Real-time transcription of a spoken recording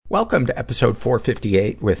Welcome to episode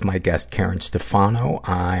 458 with my guest Karen Stefano.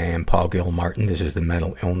 I am Paul Gilmartin. This is the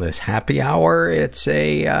Mental Illness Happy Hour. It's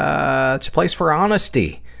a place for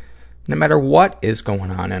honesty, no matter what is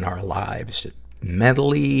going on in our lives.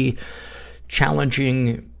 Mentally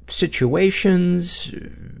challenging situations,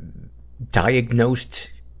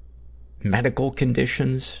 diagnosed medical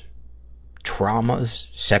conditions, traumas,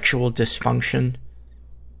 sexual dysfunction,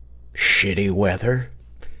 shitty weather.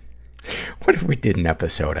 What if we did an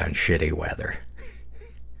episode on shitty weather?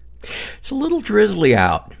 It's a little drizzly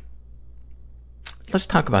out. Let's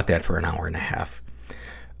talk about that for an hour and a half.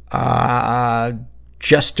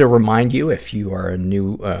 Just to remind you, if you are a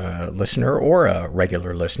new listener or a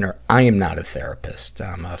regular listener, I am not a therapist.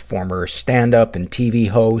 I'm a former stand-up and TV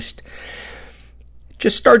host.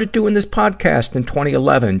 Just started doing this podcast in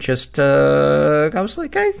 2011. I was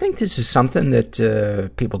like, I think this is something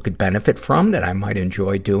that people could benefit from, that I might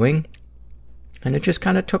enjoy doing. And it just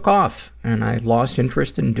kind of took off. And I lost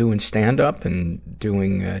interest in doing stand-up and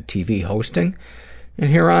doing TV hosting. And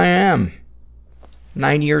here I am,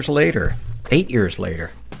 8 years later. I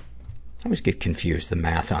always get confused, the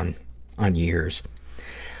math on years.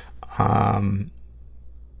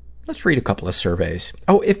 Let's read a couple of surveys.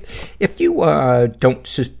 Oh, if you don't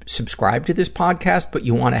subscribe to this podcast, but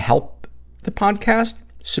you want to help the podcast,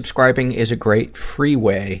 subscribing is a great free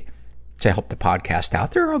way to help the podcast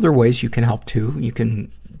out. There are other ways you can help too. You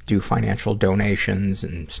can do financial donations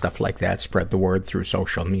and stuff like that, spread the word through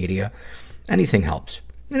social media. Anything helps.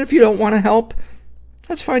 And if you don't want to help,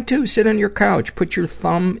 that's fine too. Sit on your couch, put your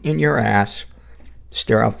thumb in your ass,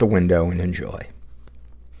 stare out the window and enjoy.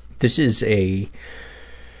 This is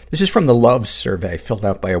from the Love Survey, filled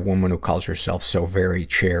out by a woman who calls herself So Very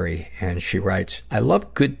Cherry, and she writes, I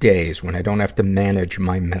love good days when I don't have to manage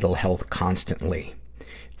my mental health constantly.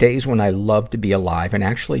 Days when I love to be alive and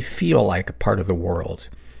actually feel like a part of the world.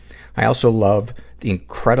 I also love the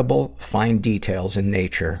incredible fine details in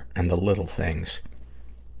nature and the little things.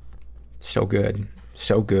 So good.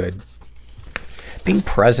 So good. Being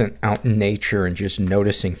present out in nature and just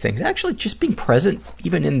noticing things. Actually, just being present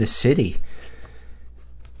even in the city.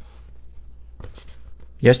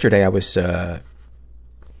 Yesterday I was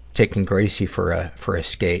taking Gracie for a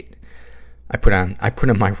skate. I put on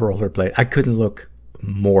my rollerblade. I couldn't look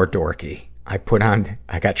more dorky. I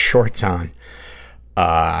got shorts on,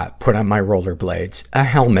 put on my rollerblades, a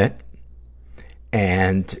helmet,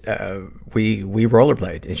 and we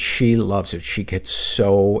rollerblade, and she loves it. She gets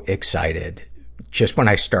so excited just when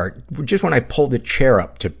I pull the chair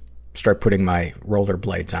up to start putting my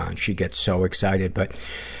rollerblades on. She gets so excited, but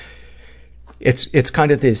it's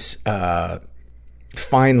kind of this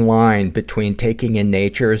fine line between taking in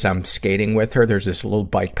nature as I'm skating with her. There's this little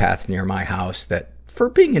bike path near my house that, for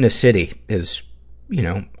being in a city, is,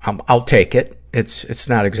 I'll take it. It's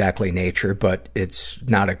not exactly nature, but it's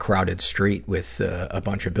not a crowded street with a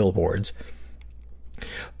bunch of billboards.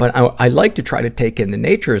 But I like to try to take in the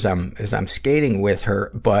nature as I'm skating with her,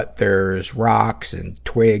 but there's rocks and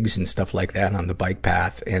twigs and stuff like that on the bike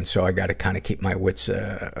path, and so I got to kind of keep my wits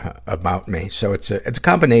about me. So it's a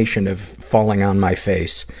combination of falling on my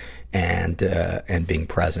face and being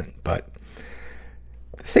present. But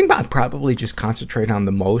the thing I probably just concentrate on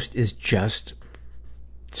the most is just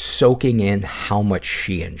soaking in how much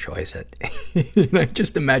she enjoys it. I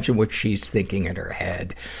just imagine what she's thinking in her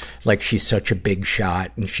head. Like she's such a big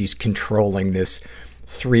shot and she's controlling this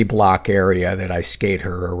 3-block area that I skate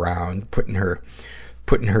her around, putting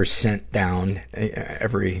her scent down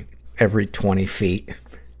every 20 feet.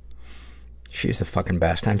 She's the fucking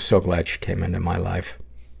best. I'm so glad she came into my life.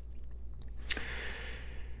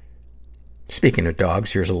 Speaking of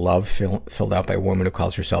dogs, here's a love filled out by a woman who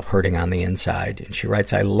calls herself Hurting on the Inside. And she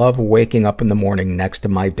writes, I love waking up in the morning next to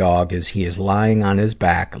my dog as he is lying on his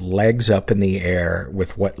back, legs up in the air,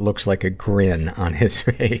 with what looks like a grin on his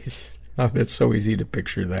face. Oh, that's so easy to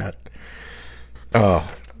picture that.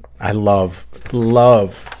 Oh, I love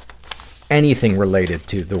anything related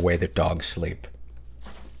to the way that dogs sleep.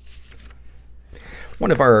 One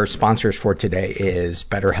of our sponsors for today is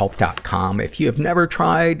BetterHelp.com. If you have never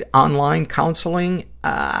tried online counseling,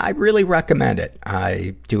 I really recommend it.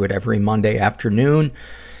 I do it every Monday afternoon,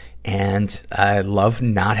 and I love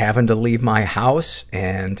not having to leave my house,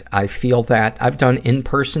 and I feel that I've done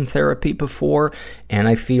in-person therapy before, and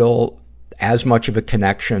I feel as much of a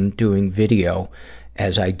connection doing video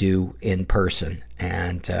as I do in person.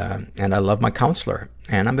 And I love my counselor.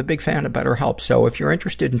 And I'm a big fan of BetterHelp. So if you're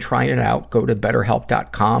interested in trying it out, go to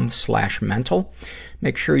betterhelp.com/mental.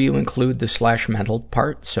 Make sure you include the /mental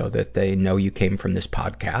part so that they know you came from this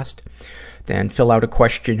podcast. Then fill out a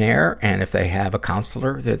questionnaire, and if they have a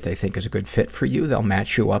counselor that they think is a good fit for you, they'll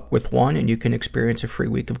match you up with one, and you can experience a free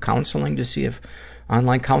week of counseling to see if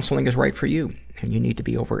online counseling is right for you. And you need to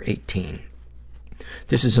be over 18.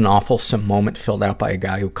 This is an awfulsome moment filled out by a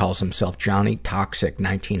guy who calls himself Johnny Toxic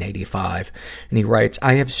 1985. And he writes,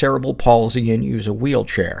 I have cerebral palsy and use a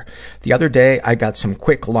wheelchair. The other day, I got some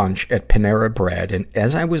quick lunch at Panera Bread, and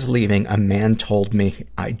as I was leaving, a man told me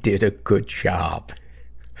I did a good job.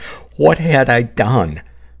 What had I done?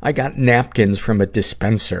 I got napkins from a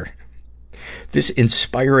dispenser. This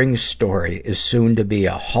inspiring story is soon to be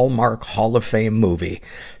a Hallmark Hall of Fame movie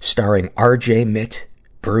starring R.J. Mitt,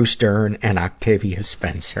 Bruce Dern, and Octavia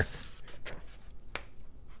Spencer.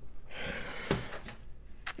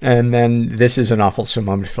 And then this is an awfulsome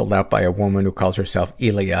moment filled out by a woman who calls herself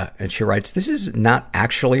Elia. And she writes, this is not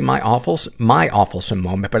actually my awfulsome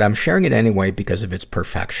moment, but I'm sharing it anyway because of its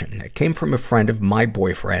perfection. It came from a friend of my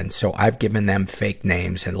boyfriend, so I've given them fake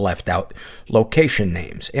names and left out location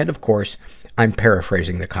names. And of course, I'm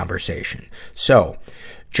paraphrasing the conversation. So,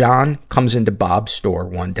 John comes into Bob's store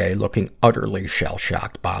one day looking utterly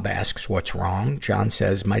shell-shocked. Bob asks, what's wrong? John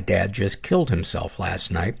says, my dad just killed himself last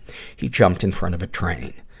night. He jumped in front of a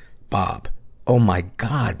train. Bob, oh my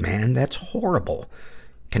God, man, that's horrible.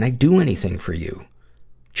 Can I do anything for you?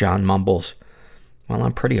 John mumbles, well,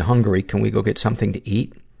 I'm pretty hungry. Can we go get something to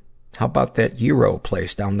eat? How about that gyro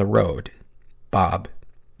place down the road? Bob,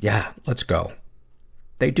 yeah, let's go.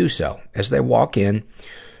 They do so. As they walk in,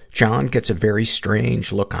 John gets a very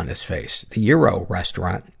strange look on his face. The Euro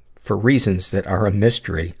restaurant, for reasons that are a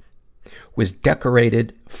mystery, was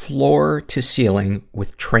decorated floor to ceiling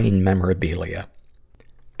with train memorabilia.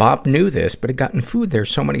 Bob knew this, but had gotten food there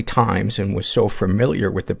so many times and was so familiar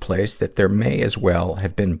with the place that there may as well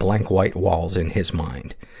have been blank white walls in his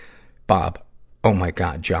mind. Bob, oh my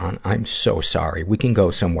God, John, I'm so sorry. We can go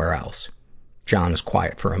somewhere else. John is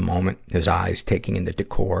quiet for a moment, his eyes taking in the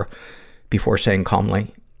decor, before saying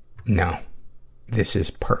calmly, no, this is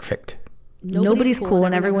perfect. Nobody's cool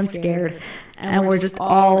and everyone's scared. And we're just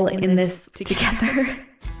all in this together.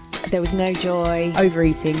 There was no joy.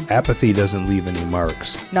 Overeating. Apathy doesn't leave any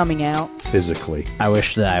marks. Numbing out. Physically. I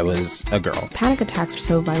wish that I was a girl. Panic attacks are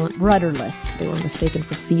so violent. Rudderless. They were mistaken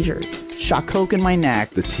for seizures. Shot coke in my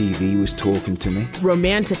neck. The TV was talking to me.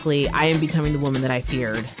 Romantically, I am becoming the woman that I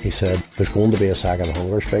feared. He said, there's going to be a second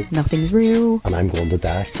hunger strike. Nothing's real. And I'm going to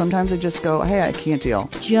die. Sometimes I just go, hey, I can't deal.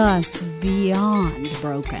 Just beyond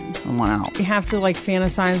broken. I want out. You have to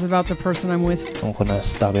fantasize about the person I'm with. I'm gonna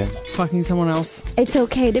stab him. Fucking someone else. It's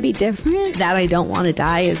okay to be different. That I don't want to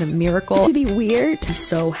die is a miracle. To be weird. I'm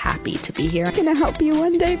so happy to be here. I'm gonna help you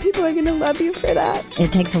one day. People are gonna love you for that.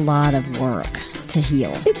 It takes a lot of work to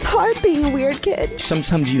heal. It's hard being a weird kid.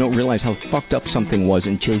 Sometimes you don't realize how fucked up something was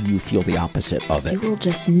until you feel the opposite of it. You will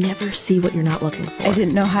just never see what you're not looking for. I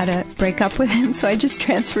didn't know how to break up with him, so I just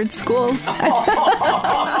transferred schools.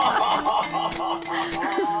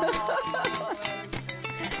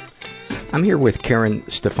 I'm here with Karen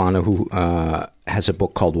Stefano, who has a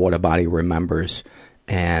book called What a Body Remembers.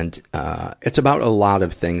 And it's about a lot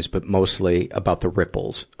of things, but mostly about the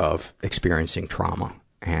ripples of experiencing trauma.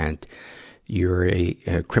 And you're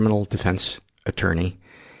a criminal defense attorney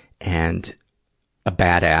and a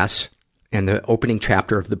badass. And the opening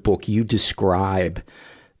chapter of the book, you describe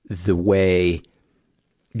the way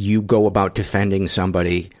you go about defending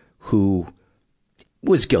somebody who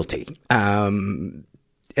was guilty.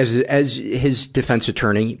 As his defense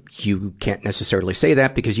attorney, you can't necessarily say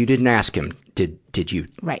that because you didn't ask him. Did you?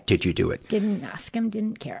 Right. Did you do it? Didn't ask him,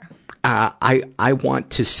 didn't care. I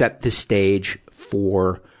want to set the stage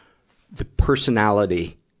for the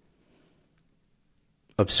personality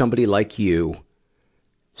of somebody like you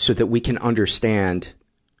so that we can understand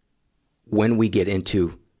when we get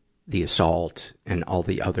into the assault and all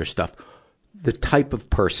the other stuff, the type of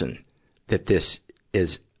person that this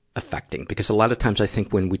is affecting. Because a lot of times I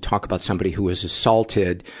think when we talk about somebody who is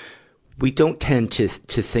assaulted, we don't tend to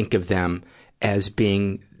think of them as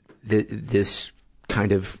being this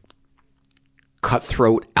kind of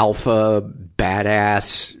cutthroat, alpha,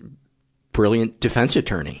 badass, brilliant defense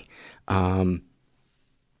attorney.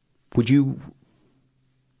 Would you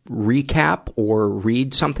recap or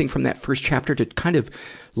read something from that first chapter to kind of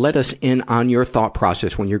let us in on your thought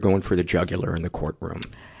process when you're going for the jugular in the courtroom?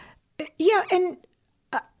 Yeah, and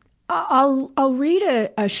I'll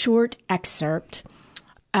read a short excerpt,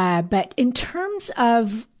 but in terms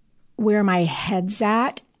of where my head's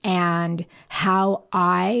at and how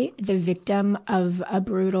I, the victim of a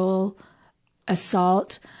brutal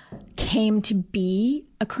assault, came to be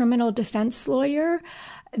a criminal defense lawyer.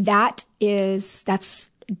 That's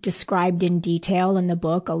described in detail in the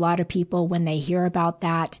book. A lot of people, when they hear about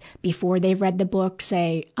that before they've read the book,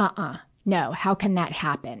 say, no, how can that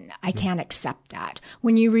happen? I can't accept that.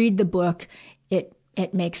 When you read the book,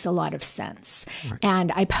 it makes a lot of sense. Right.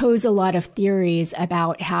 And I pose a lot of theories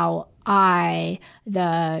about how I,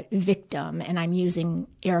 the victim, and I'm using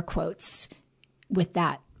air quotes with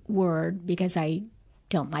that word because I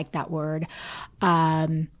don't like that word,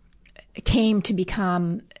 came to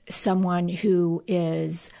become someone who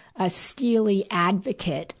is a steely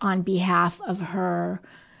advocate on behalf of her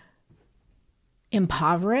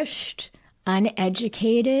impoverished,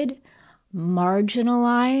 uneducated,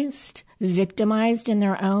 marginalized, victimized in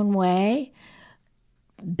their own way,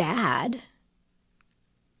 bad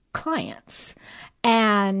clients.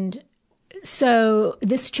 And so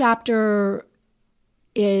this chapter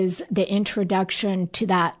is the introduction to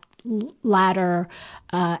that latter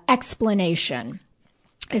explanation,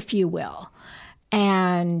 if you will.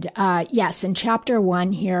 And yes, in chapter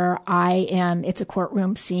 1 here, it's a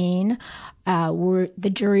courtroom scene.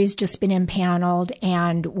 The jury's just been impaneled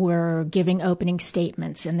and we're giving opening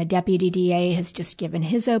statements. And the deputy DA has just given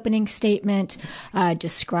his opening statement,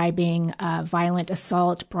 describing violent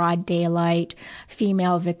assault, broad daylight,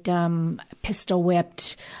 female victim, pistol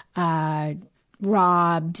whipped,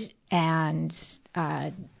 robbed, and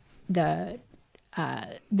the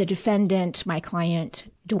defendant, my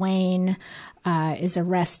client Dwayne, is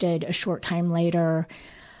arrested a short time later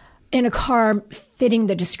in a car fitting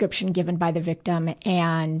the description given by the victim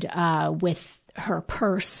and with her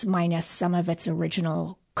purse minus some of its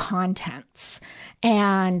original contents.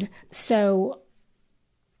 And so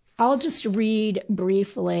I'll just read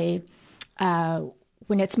briefly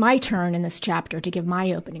when it's my turn in this chapter to give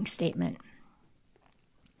my opening statement.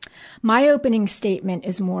 My opening statement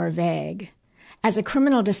is more vague. As a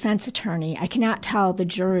criminal defense attorney, I cannot tell the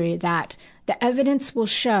jury that the evidence will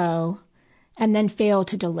show and then fail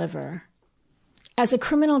to deliver. As a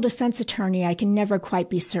criminal defense attorney, I can never quite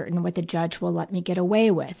be certain what the judge will let me get away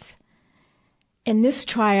with. In this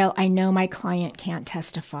trial, I know my client can't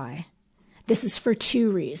testify. This is for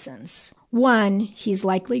 2 reasons. 1, he's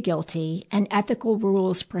likely guilty, and ethical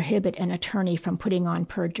rules prohibit an attorney from putting on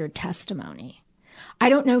perjured testimony. I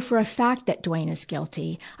don't know for a fact that Dwayne is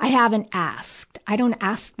guilty. I haven't asked. I don't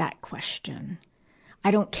ask that question. I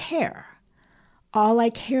don't care. All I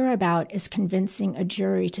care about is convincing a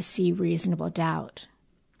jury to see reasonable doubt.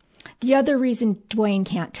 The other reason Dwayne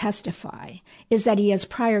can't testify is that he has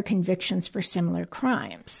prior convictions for similar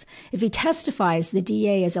crimes. If he testifies, the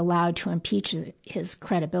DA is allowed to impeach his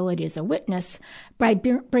credibility as a witness by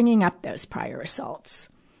bringing up those prior assaults.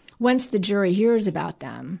 Once the jury hears about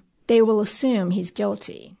them, they will assume he's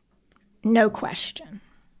guilty. No question.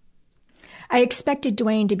 I expected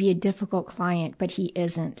Dwayne to be a difficult client, but he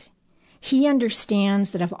isn't. He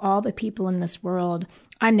understands that of all the people in this world,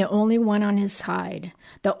 I'm the only one on his side,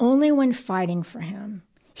 the only one fighting for him.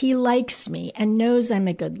 He likes me and knows I'm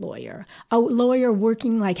a good lawyer, a lawyer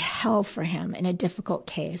working like hell for him in a difficult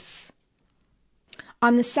case.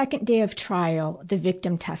 On the second day of trial, the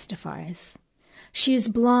victim testifies. She is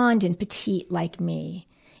blonde and petite like me,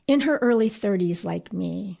 in her early 30s like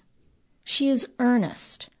me. She is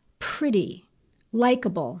earnest, pretty,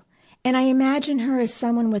 likable, and I imagine her as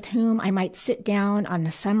someone with whom I might sit down on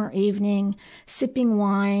a summer evening, sipping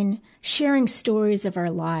wine, sharing stories of our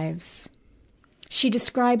lives. She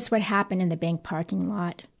describes what happened in the bank parking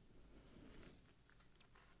lot.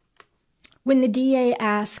 When the DA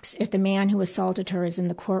asks if the man who assaulted her is in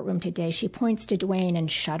the courtroom today, she points to Dwayne and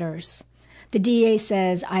shudders. The DA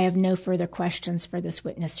says, I have no further questions for this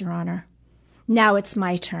witness, Your Honor. Now it's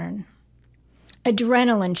my turn.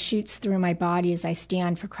 Adrenaline shoots through my body as I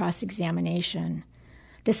stand for cross-examination.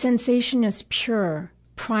 The sensation is pure,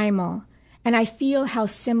 primal, and I feel how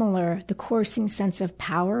similar the coursing sense of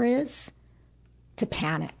power is to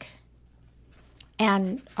panic.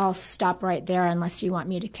 And I'll stop right there unless you want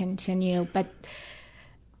me to continue. But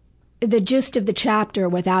the gist of the chapter,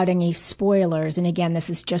 without any spoilers, and again, this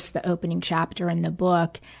is just the opening chapter in the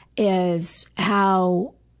book, is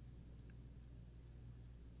how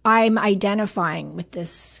I'm identifying with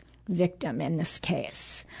this victim in this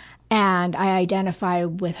case. And I identify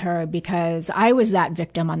with her because I was that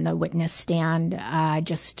victim on the witness stand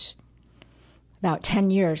just about 10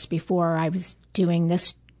 years before I was doing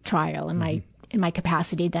this trial in my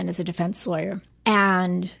capacity then as a defense lawyer.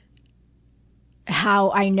 And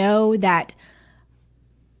how I know that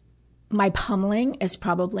my pummeling is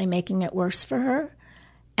probably making it worse for her,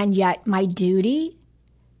 And yet my duty,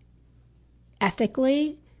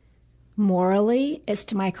 ethically, morally, is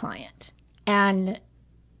to my client. And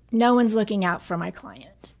no one's looking out for my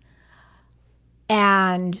client.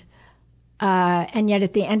 And yet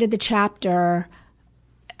at the end of the chapter,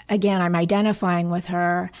 again, I'm identifying with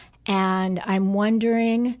her, and I'm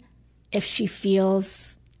wondering if she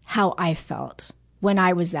feels how I felt when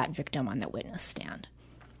I was that victim on the witness stand.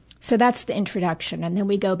 So that's the introduction. And then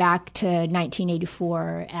we go back to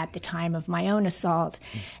 1984 at the time of my own assault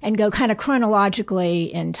and go kind of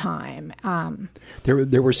chronologically in time.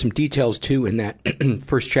 There were some details, too, in that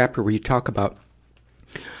first chapter where you talk about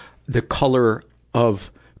the color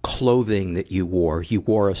of clothing that you wore. You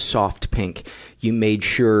wore a soft pink. You made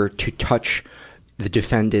sure to touch the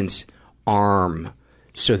defendant's arm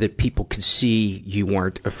so that people could see you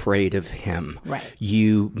weren't afraid of him. Right.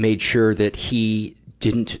 You made sure that he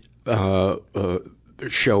didn't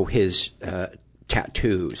show his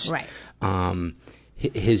tattoos. Right.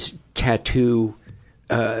 His tattoo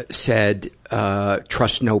said,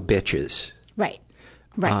 trust no bitches. Right.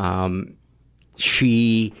 Right.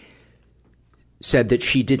 She said that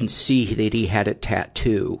she didn't see that he had a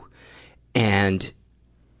tattoo, and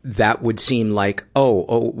that would seem like,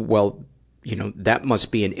 well, that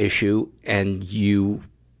must be an issue, and you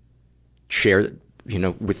share,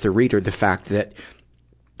 with the reader the fact that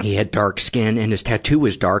he had dark skin and his tattoo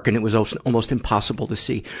was dark and it was almost impossible to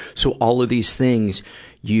see. So all of these things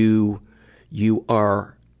you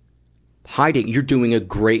are hiding. You're doing a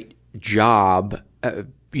great job,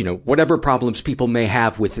 whatever problems people may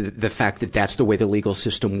have with the fact that that's the way the legal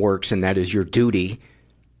system works and that is your duty,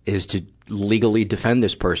 is to legally defend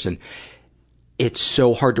this person. It's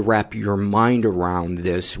so hard to wrap your mind around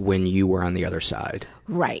this when you were on the other side.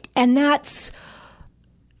 Right. And that's,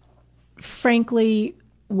 frankly,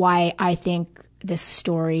 why I think this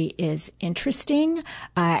story is interesting.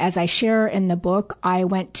 As I share in the book, I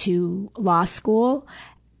went to law school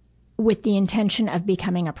with the intention of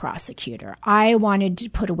becoming a prosecutor. I wanted to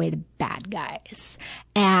put away the bad guys.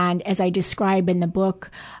 And as I describe in the book,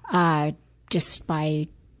 just by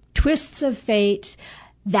twists of fate,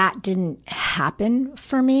 that didn't happen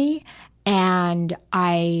for me. And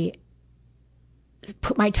I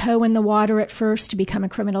put my toe in the water at first to become a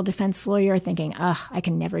criminal defense lawyer, thinking, I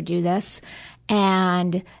can never do this.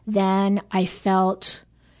 And then I felt,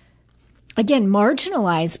 again,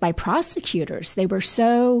 marginalized by prosecutors. It was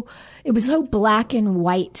so black and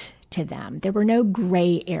white to them. There were no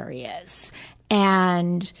gray areas.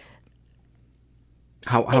 And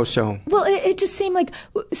how so? Well, it just seemed like,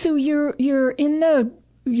 so you're in the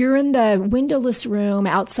windowless room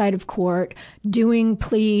outside of court doing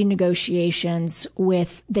plea negotiations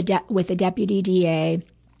with the deputy DA.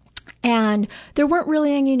 And there weren't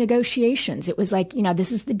really any negotiations. It was like,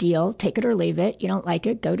 this is the deal. Take it or leave it. You don't like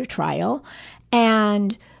it, go to trial.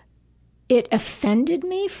 And it offended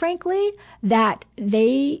me, frankly, that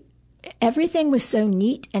everything was so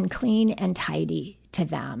neat and clean and tidy to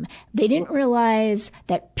them. They didn't realize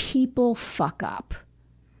that people fuck up.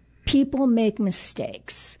 People make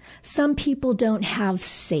mistakes. Some people don't have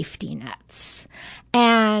safety nets.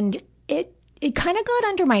 And it kind of got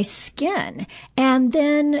under my skin. And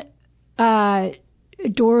then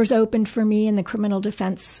doors opened for me in the criminal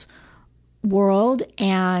defense world,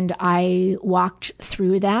 and I walked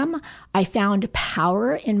through them. I found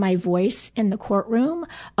power in my voice in the courtroom,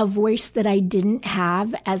 a voice that I didn't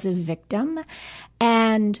have as a victim.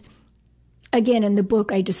 And again, in the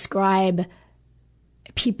book, I describe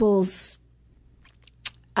people's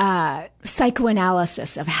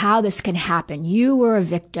psychoanalysis of how this can happen. You were a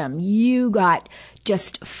victim. You got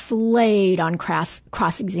just flayed on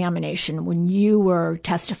cross-examination when you were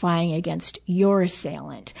testifying against your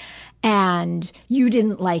assailant. And you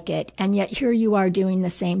didn't like it. And yet here you are doing the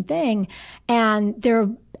same thing. And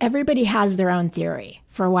everybody has their own theory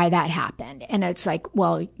for why that happened. And it's like,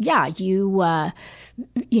 well, yeah,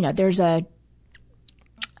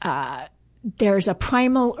 there's a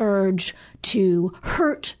primal urge to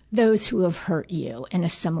hurt those who have hurt you in a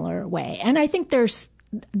similar way. And I think there's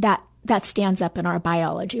that stands up in our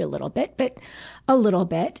biology a little bit, but a little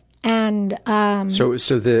bit. And so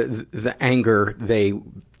the anger they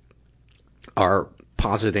are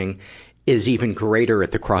positing is even greater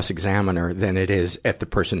at the cross-examiner than it is at the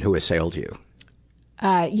person who assailed you.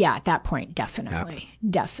 Yeah, at that point, definitely. Yeah.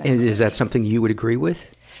 Definitely. Is that something you would agree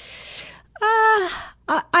with?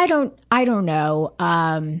 I don't know.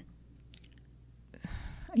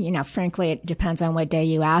 Frankly, it depends on what day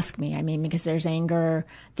you ask me. I mean, because there's anger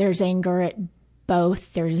at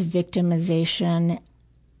both. There's victimization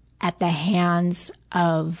at the hands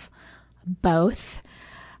of both.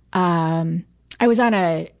 I was on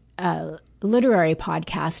a literary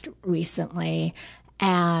podcast recently,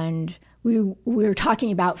 and we were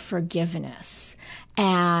talking about forgiveness.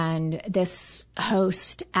 And this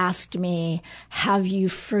host asked me, have you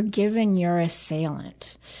forgiven your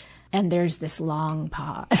assailant? And there's this long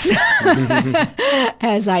pause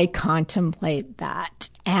as I contemplate that.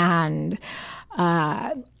 And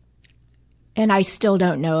I still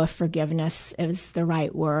don't know if forgiveness is the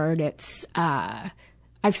right word. It's, I've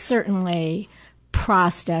certainly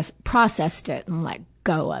processed it and let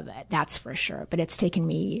go of it. That's for sure. But it's taken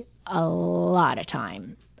me a lot of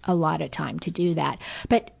time to do that.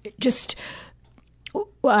 But just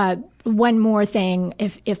one more thing,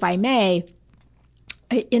 if I may,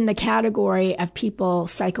 in the category of people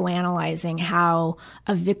psychoanalyzing how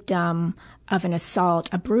a victim of an assault,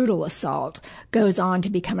 a brutal assault, goes on to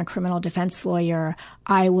become a criminal defense lawyer,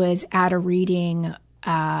 I was at a reading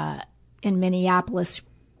in Minneapolis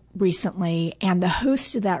recently, and the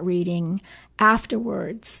host of that reading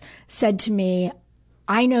afterwards said to me,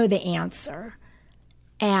 I know the answer.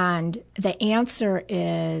 And the answer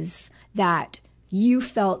is that you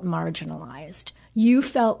felt marginalized. You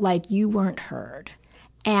felt like you weren't heard.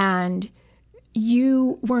 And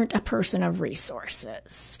you weren't a person of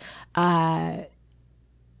resources.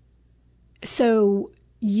 So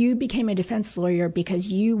you became a defense lawyer because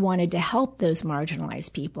you wanted to help those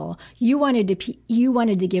marginalized people. You wanted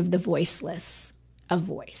to give the voiceless a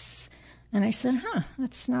voice. And I said,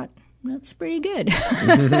 that's pretty good.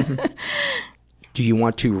 Do you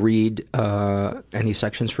want to read any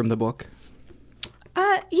sections from the book?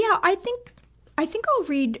 Yeah, I think I'll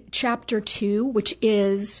read chapter 2, which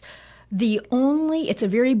is it's a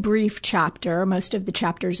very brief chapter. Most of the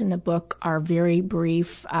chapters in the book are very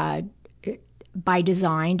brief by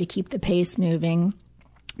design to keep the pace moving.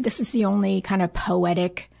 This is the only kind of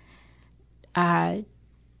poetic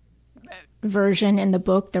version in the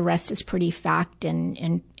book. The rest is pretty fact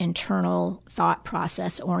and internal thought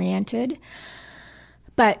process oriented.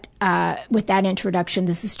 But with that introduction,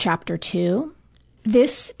 this is chapter 2.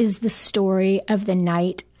 This is the story of the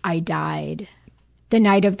night I died. The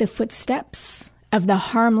night of the footsteps, of the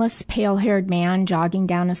harmless, pale-haired man jogging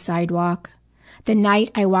down a sidewalk. The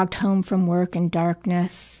night I walked home from work in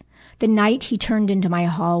darkness. The night he turned into my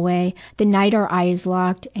hallway. The night our eyes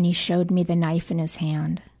locked and he showed me the knife in his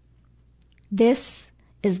hand. This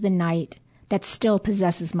is the night that still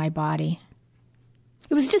possesses my body.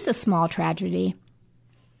 It was just a small tragedy.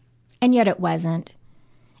 And yet it wasn't.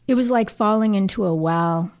 It was like falling into a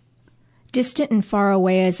well, distant and far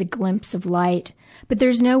away as a glimpse of light, but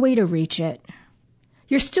there's no way to reach it.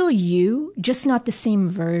 You're still you, just not the same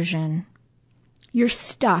version. You're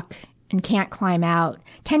stuck and can't climb out,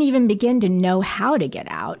 can't even begin to know how to get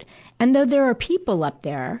out. And though there are people up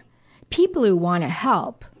there, people who want to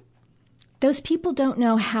help, those people don't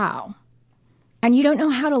know how. And you don't know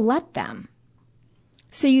how to let them.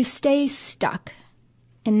 So you stay stuck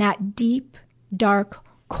in that deep, dark,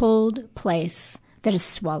 cold place that has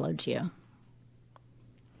swallowed you.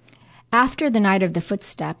 After the night of the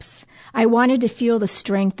footsteps, I wanted to feel the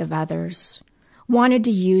strength of others, wanted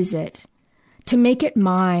to use it, to make it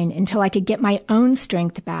mine until I could get my own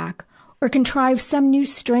strength back or contrive some new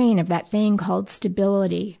strain of that thing called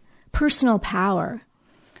stability, personal power.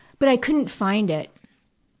 But I couldn't find it.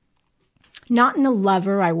 Not in the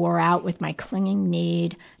lover I wore out with my clinging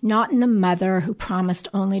need, not in the mother who promised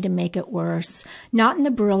only to make it worse, not in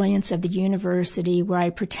the brilliance of the university where I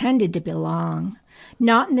pretended to belong,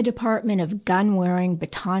 not in the department of gun-wearing,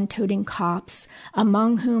 baton-toting cops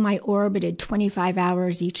among whom I orbited 25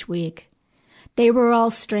 hours each week. They were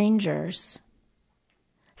all strangers.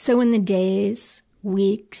 So in the days,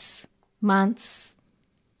 weeks, months,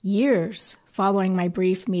 years following my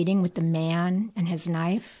brief meeting with the man and his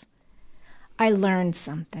knife, I learned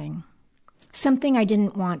something I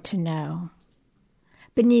didn't want to know.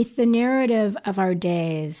 Beneath the narrative of our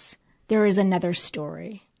days, there is another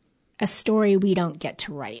story, a story we don't get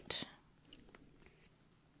to write.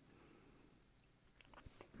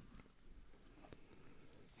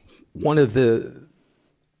 One of the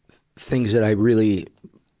things that I really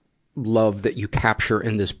love that you capture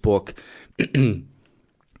in this book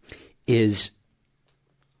is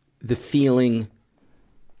the feeling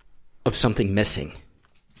of something missing,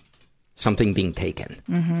 something being taken.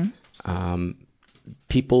 Mm-hmm.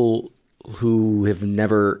 People who have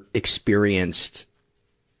never experienced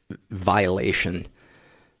violation,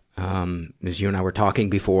 as you and I were talking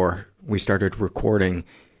before we started recording,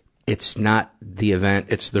 it's not the event,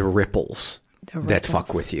 it's the ripples that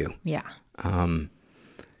fuck with you. Yeah.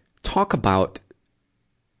 Talk about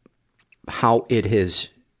how it has...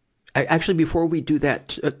 Actually, before we do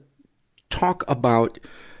that, talk about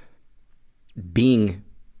being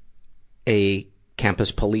a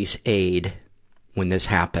campus police aide when this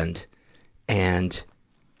happened and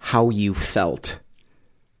how you felt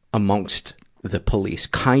amongst the police,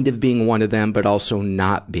 kind of being one of them, but also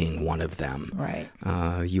not being one of them. Right.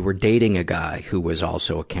 You were dating a guy who was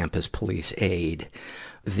also a campus police aide.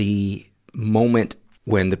 The moment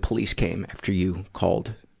when the police came after you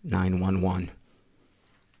called 911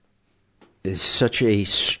 is such a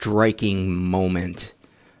striking moment.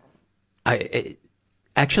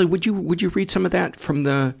 Actually, would you read some of that from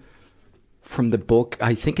the book?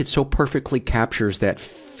 I think it so perfectly captures that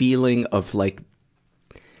feeling of like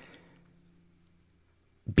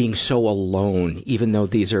being so alone, even though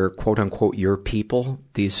these are quote unquote your people.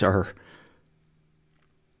 These are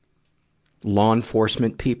law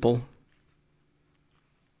enforcement people.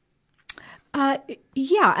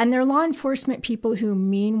 Yeah, and they're law enforcement people who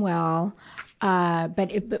mean well,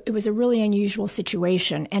 but it was a really unusual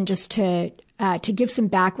situation. And just to give some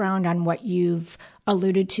background on what you've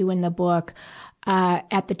alluded to in the book,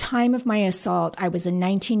 at the time of my assault, I was a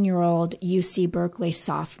 19-year-old UC Berkeley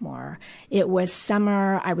sophomore. It was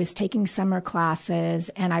summer. I was taking summer classes,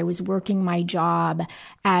 and I was working my job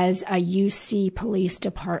as a UC Police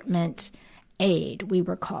Department aide, we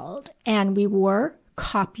were called. And we wore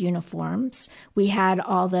cop uniforms. We had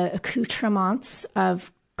all the accoutrements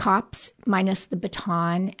of cops minus the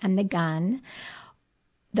baton and the gun.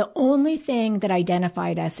 The only thing that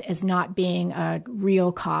identified us as not being a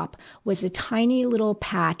real cop was a tiny little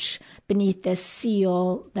patch beneath the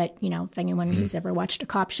seal that, you know, if anyone who's ever watched a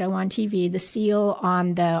cop show on TV, the seal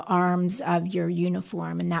on the arms of your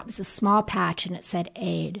uniform. And that was a small patch, and it said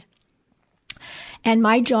aide. And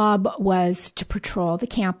my job was to patrol the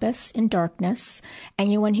campus in darkness.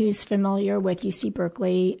 Anyone who's familiar with UC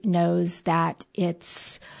Berkeley knows that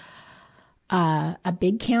it's a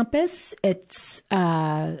big campus. It's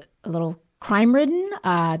a little crime-ridden.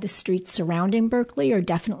 The streets surrounding Berkeley are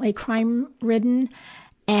definitely crime-ridden.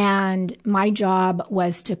 And my job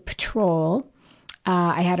was to patrol.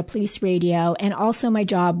 I had a police radio. And also my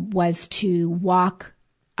job was to walk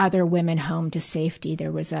other women home to safety.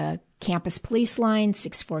 There was a campus police line,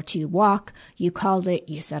 642 walk. You called it.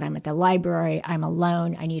 You said, I'm at the library. I'm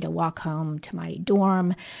alone. I need to walk home to my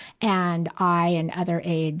dorm. And I and other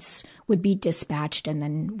aides would be dispatched, and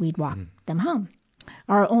then we'd walk them home.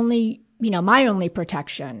 My only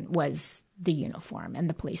protection was the uniform and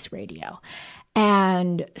the police radio.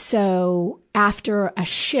 And so after a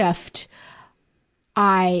shift,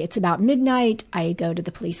 it's about midnight. I go to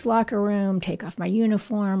the police locker room, take off my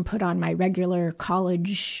uniform, put on my regular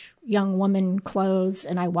college young woman clothes,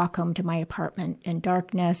 and I walk home to my apartment in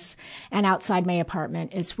darkness. And outside my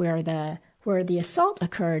apartment is where the assault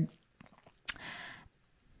occurred.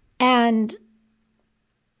 And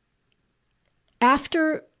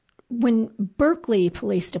when Berkeley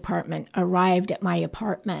Police Department arrived at my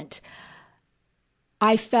apartment,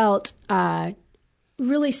 I felt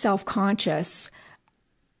really self-conscious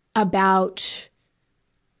about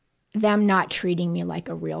them not treating me like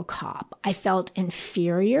a real cop. I felt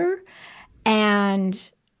inferior, and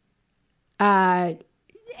again,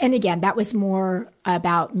 that was more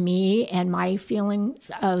about me and my feelings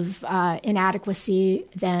of inadequacy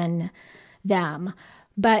than them.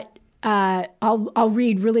 But I'll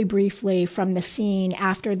read really briefly from the scene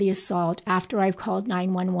after the assault, after I've called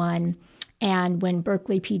 911, and when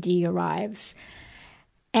Berkeley PD arrives.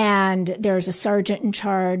 And there's a sergeant in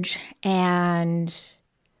charge, and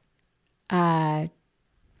I'll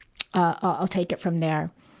take it from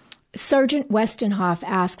there. Sergeant Westenhoff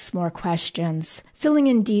asks more questions, filling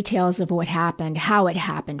in details of what happened, how it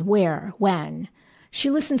happened, where, when. She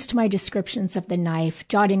listens to my descriptions of the knife,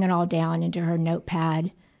 jotting it all down into her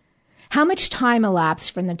notepad. How much time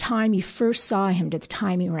elapsed from the time you first saw him to the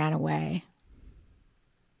time he ran away?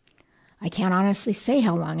 I can't honestly say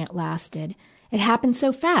how long it lasted. It happened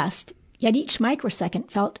so fast, yet each microsecond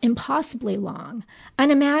felt impossibly long,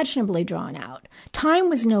 unimaginably drawn out. Time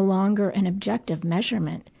was no longer an objective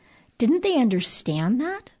measurement. Didn't they understand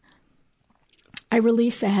that? I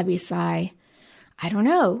release a heavy sigh. I don't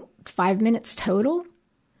know, 5 minutes total?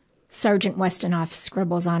 Sergeant Westenhoff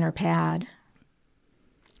scribbles on her pad.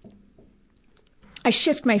 I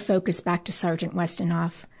shift my focus back to Sergeant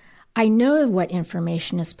Westenhoff. I know what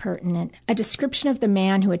information is pertinent. A description of the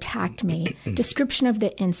man who attacked me, description of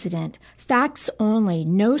the incident, facts only,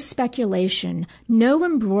 no speculation, no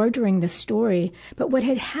embroidering the story, but what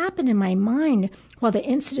had happened in my mind while the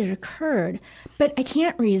incident occurred. But I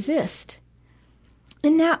can't resist.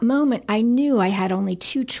 In that moment, I knew I had only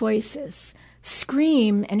two choices: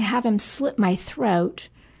 scream and have him slit my throat,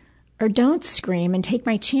 or don't scream and take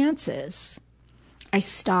my chances. I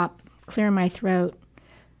stop, clear my throat.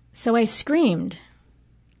 So I screamed.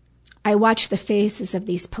 I watch the faces of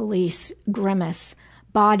these police grimace,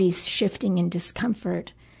 bodies shifting in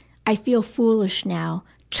discomfort. I feel foolish now,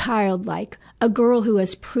 childlike, a girl who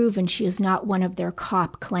has proven she is not one of their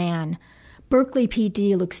cop clan. Berkeley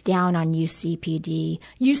PD looks down on UCPD.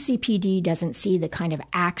 UCPD doesn't see the kind of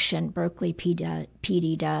action Berkeley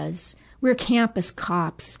PD does. We're campus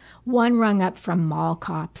cops, one rung up from mall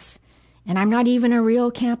cops. And I'm not even a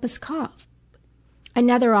real campus cop.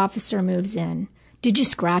 Another officer moves in. Did you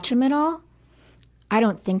scratch him at all? I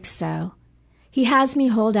don't think so. He has me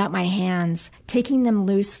hold out my hands, taking them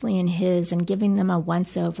loosely in his and giving them a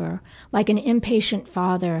once-over, like an impatient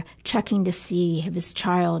father checking to see if his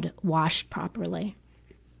child washed properly.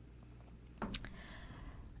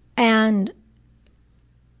 And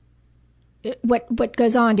what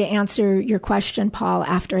goes on to answer your question, Paul,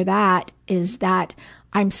 after that is that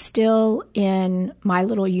I'm still in my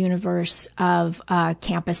little universe of a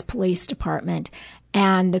campus police department.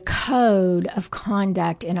 And the code of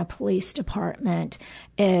conduct in a police department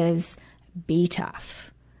is be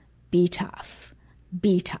tough, be tough,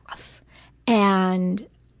 be tough. And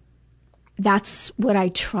that's what I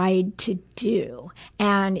tried to do.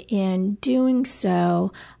 And in doing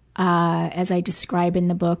so, as I describe in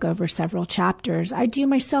the book over several chapters, I do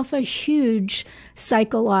myself a huge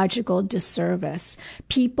psychological disservice.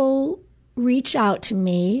 People reach out to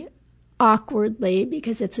me awkwardly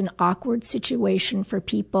because it's an awkward situation for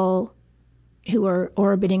people who are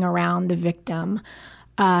orbiting around the victim.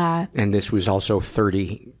 And this was also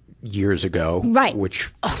 30 years ago. Right.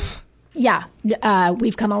 Which... Yeah.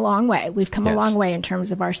 We've come a long way. We've come a long way in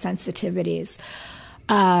terms of our sensitivities.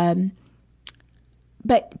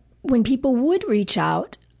 But when people would reach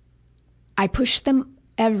out, I pushed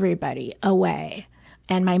everybody away.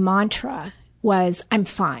 And my mantra was, I'm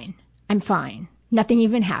fine. I'm fine. Nothing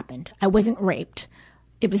even happened. I wasn't raped.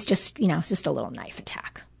 It was just, it's just a little knife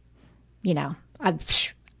attack.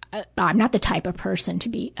 I'm not the type of person to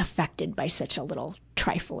be affected by such a little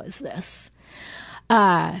trifle as this.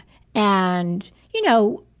 And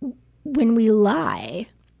when we lie,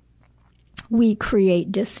 we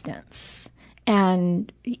create distance.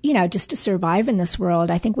 And, just to survive in this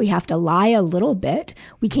world, I think we have to lie a little bit.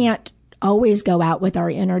 We can't always go out with our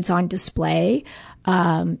innards on display.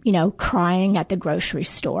 Crying at the grocery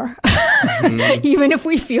store. Mm-hmm. Even if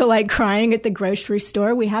we feel like crying at the grocery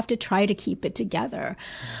store, we have to try to keep it together.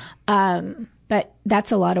 But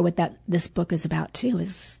that's a lot of what this book is about too,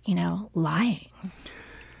 is, lying.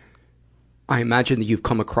 I imagine that you've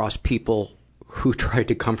come across people who tried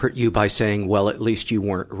to comfort you by saying, well, at least you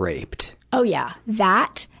weren't raped. Oh yeah,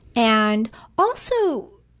 that. And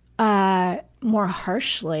also, more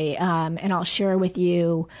harshly, and I'll share with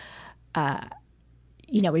you,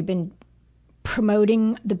 we've been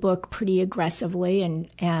promoting the book pretty aggressively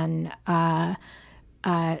and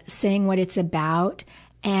saying what it's about.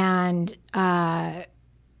 And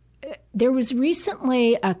there was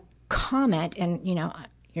recently a comment, and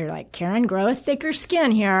you're like, Karen, grow a thicker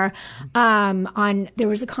skin here. There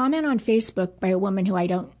was a comment on Facebook by a woman who I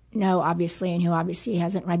don't know, obviously, and who obviously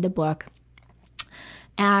hasn't read the book.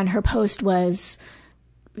 And her post was,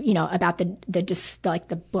 about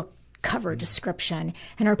the book cover description,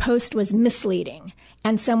 and her post was misleading.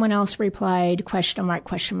 And someone else replied, ?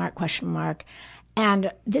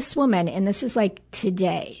 And this woman, and this is like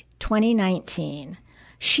today, 2019,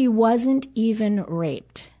 she wasn't even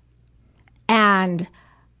raped. And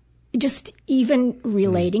just even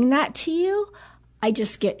relating that to you, I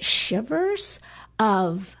just get shivers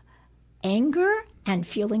of anger and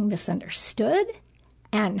feeling misunderstood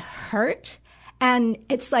and hurt. And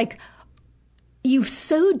it's like, you've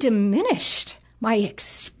so diminished my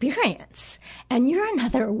experience, and you're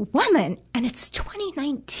another woman, and it's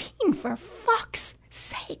 2019, for fuck's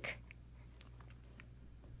sake.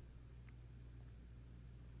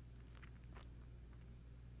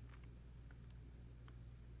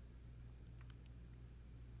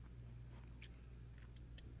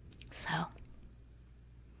 So.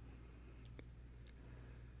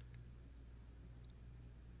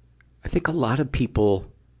 I think a lot of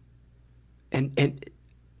people, and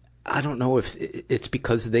I don't know if it's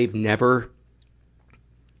because they've never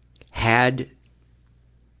had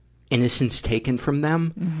innocence taken from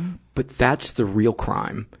them, mm-hmm. but that's the real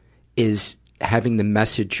crime, is having the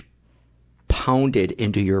message pounded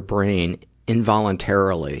into your brain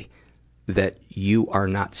involuntarily that you are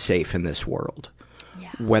not safe in this world.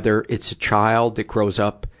 Yeah. Whether it's a child that grows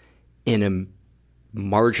up in a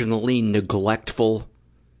marginally neglectful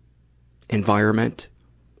environment,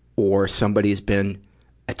 or somebody's been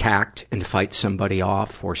attacked and fights somebody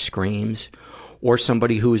off or screams, or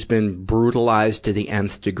somebody who's been brutalized to the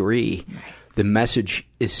nth degree, the message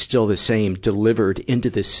is still the same, delivered into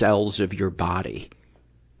the cells of your body,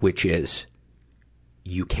 which is,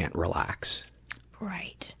 you can't relax.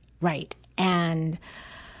 Right. And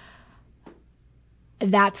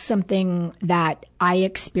that's something that I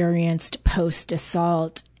experienced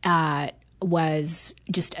post-assault, was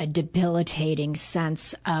just a debilitating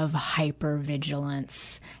sense of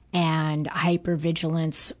hypervigilance,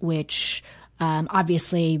 which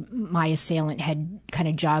obviously my assailant had kind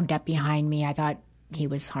of jogged up behind me. I thought he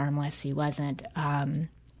was harmless. He wasn't.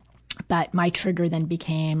 But my trigger then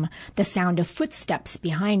became the sound of footsteps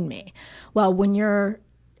behind me. Well, when you're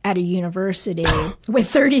at a university with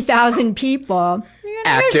 30,000 people, you're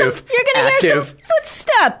going to hear some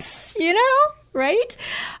footsteps, right?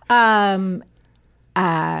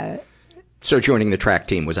 So joining the track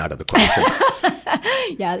team was out of the question.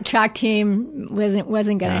 Yeah, the track team wasn't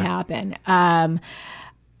going to happen. And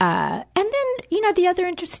then, the other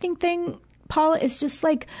interesting thing, Paul, is just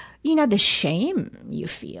like, the shame you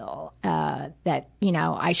feel, that,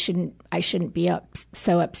 I shouldn't be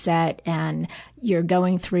so upset, and you're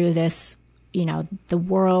going through this, your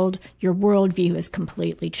worldview has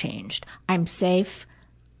completely changed. I'm safe.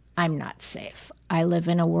 I'm not safe. I live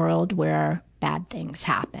in a world where bad things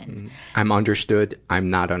happen. I'm understood. I'm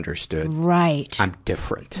not understood. Right. I'm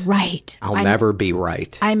different. Right. I'll never be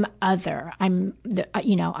right. I'm other. I'm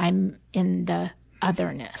in the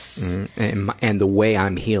otherness. And the way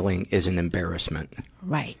I'm healing is an embarrassment.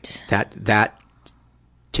 Right. That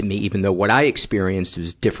to me, even though what I experienced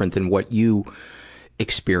was different than what you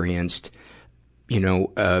experienced,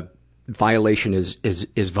 violation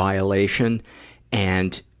is violation,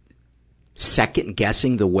 and second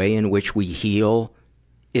guessing the way in which we heal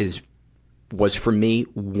was for me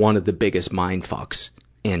one of the biggest mind fucks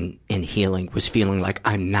in healing, was feeling like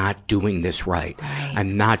I'm not doing this right.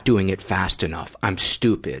 I'm not doing it fast enough. I'm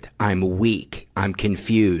stupid. I'm weak. I'm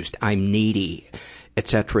confused. I'm needy,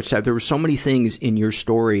 etc., etc. There were so many things in your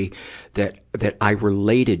story that I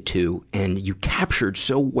related to, and you captured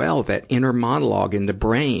so well that inner monologue in the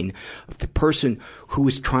brain of the person who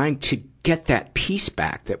was trying to get that peace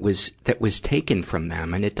back that was taken from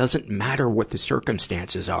them. And it doesn't matter what the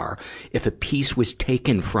circumstances are. If a piece was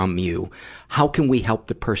taken from you, how can we help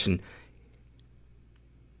the person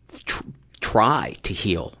try to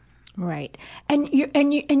heal? Right. And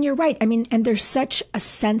you're right. I mean, and there's such a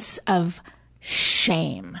sense of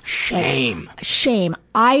shame. Shame.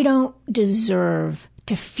 I don't deserve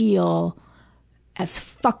to feel as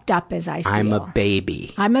fucked up as I feel. I'm a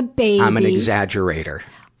baby. I'm an exaggerator.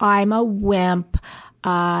 I'm a wimp.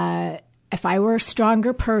 If I were a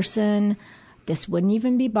stronger person, this wouldn't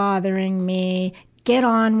even be bothering me. Get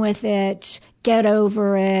on with it. Get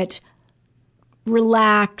over it.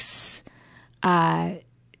 Relax.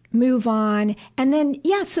 Move on. And then,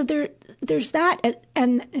 so there's that,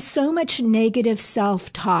 and so much negative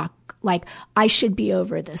self-talk, like, I should be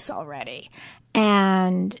over this already.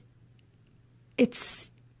 And it's,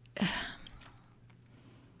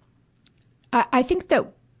 I think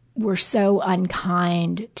that we're so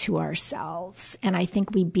unkind to ourselves, and I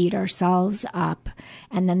think we beat ourselves up,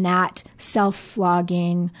 and then that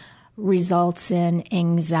self-flogging results in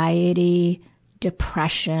anxiety,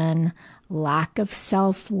 depression, lack of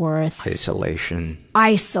self-worth.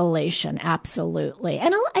 Isolation, absolutely.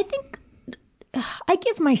 And I think I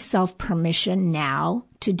give myself permission now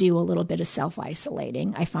to do a little bit of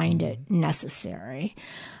self-isolating. I find it necessary.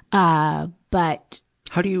 But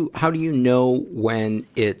how do you know when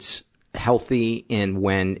it's healthy and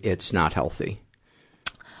when it's not healthy?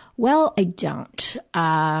 Well, I don't.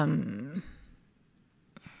 I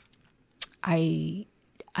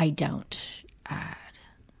don't.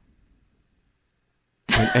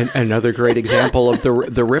 And another great example of the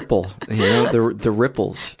ripple, the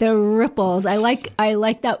ripples. The ripples. I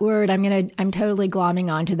like that word. I'm totally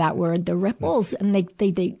glomming onto that word, the ripples, and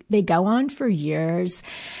they go on for years.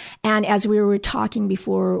 And as we were talking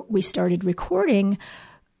before we started recording,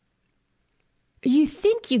 you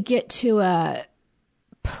think you get to a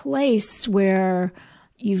place where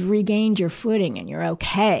you've regained your footing and you're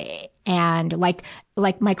okay. And like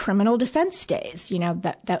my criminal defense days,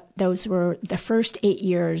 those were the first 8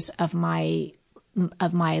 years of my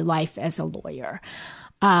life as a lawyer.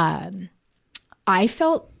 I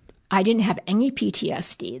felt I didn't have any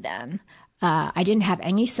PTSD then. I didn't have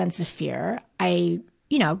any sense of fear.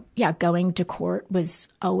 going to court was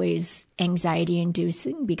always anxiety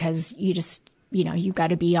inducing because you just you've got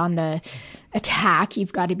to be on the attack.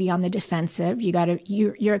 You've got to be on the defensive.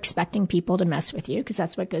 You're expecting people to mess with you because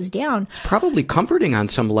that's what goes down. It's probably comforting on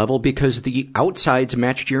some level because the outsides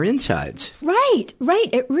matched your insides. Right.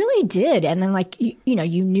 It really did. And then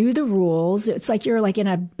you knew the rules. It's like you're like in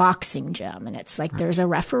a boxing gym and it's like there's a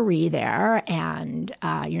referee there and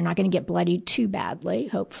you're not going to get bloodied too badly,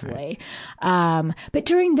 hopefully. Right. But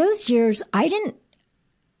during those years, I didn't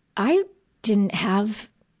have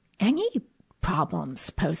any problems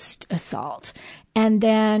post-assault. And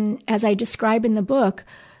then, as I describe in the book,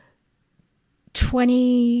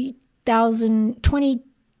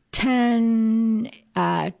 2010,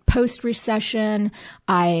 post-recession,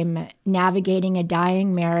 I'm navigating a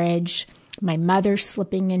dying marriage, my mother's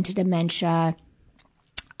slipping into dementia.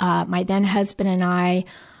 My then husband and I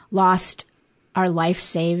lost our life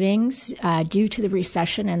savings due to the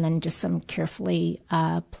recession and then just some carefully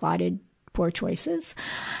plotted poor choices.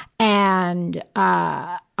 And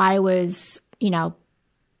I was,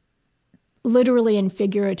 literally and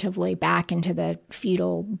figuratively back into the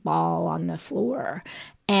fetal ball on the floor.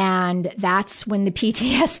 And that's when the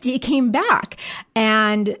PTSD came back.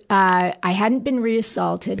 And I hadn't been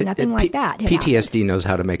reassaulted, nothing like that. PTSD knows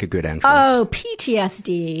how to make a good entrance. Oh,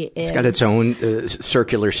 PTSD is... It's got its own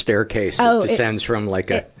circular staircase that descends from like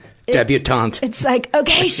a debutante. It's like,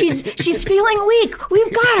 okay, she's feeling weak.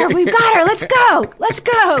 We've got her. Let's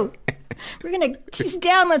go. She's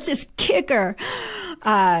down. Let's just kick her.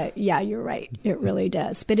 Yeah, you're right. It really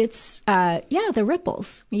does. But it's, the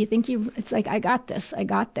ripples. You think it's like, I got this.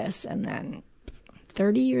 And then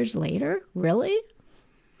 30 years later, really?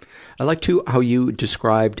 I like too how you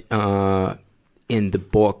described, in the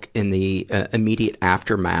book, in the immediate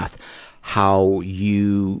aftermath, how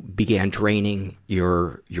you began draining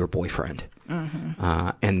your boyfriend.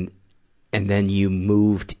 Mm-hmm. And then you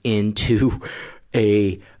moved into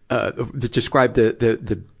describe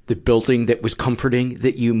the building that was comforting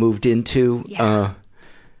that you moved into. Yeah.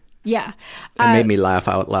 It made me laugh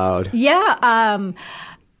out loud. Yeah.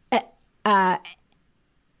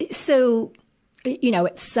 So,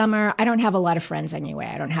 it's summer. I don't have a lot of friends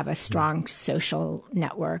anyway. I don't have a strong social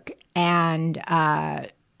network. And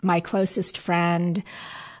my closest friend,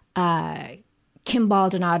 Kim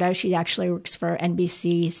Baldonado, she actually works for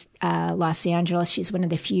NBC Los Angeles. She's one of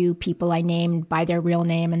the few people I named by their real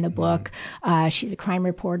name in the book. She's a crime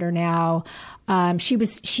reporter now.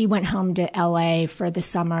 She went home to LA for the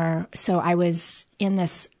summer, so I was in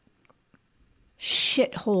this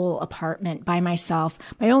shithole apartment by myself.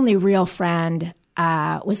 My only real friend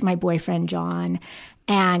was my boyfriend, John.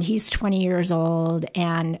 And he's 20 years old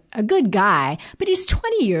and a good guy, but he's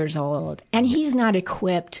 20 years old and he's not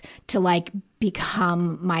equipped to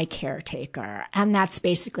become my caretaker. And that's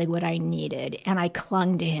basically what I needed. And I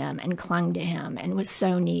clung to him and was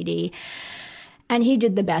so needy. And he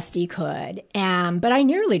did the best he could. But I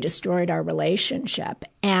nearly destroyed our relationship.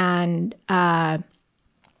 And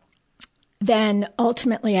then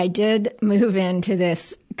ultimately I did move into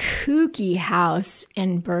this kooky house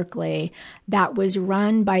in Berkeley that was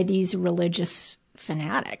run by these religious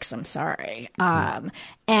fanatics. I'm sorry.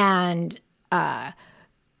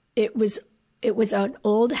 It was an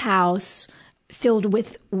old house filled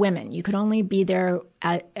with women. You could only be there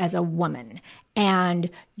as a woman. And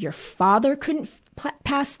your father couldn't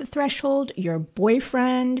pass the threshold, your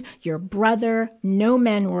boyfriend, your brother, no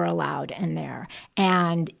men were allowed in there.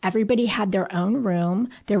 And everybody had their own room.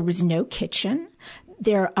 There was no kitchen.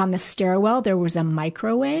 There on the stairwell, there was a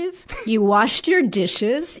microwave. You washed your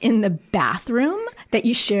dishes in the bathroom that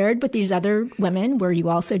you shared with these other women where you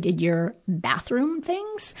also did your bathroom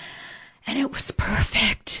things. And it was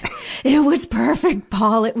perfect. It was perfect,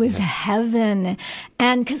 Paul. It was heaven.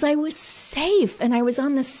 And because I was safe and I was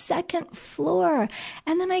on the second floor.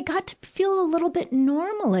 And then I got to feel a little bit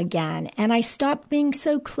normal again. And I stopped being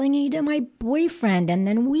so clingy to my boyfriend. And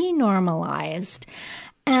then we normalized.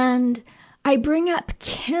 And I bring up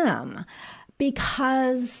Kim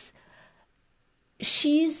because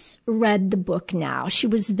she's read the book now. She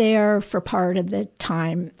was there for part of the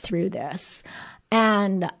time through this.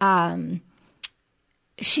 And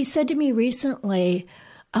she said to me recently,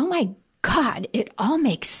 oh my God, it all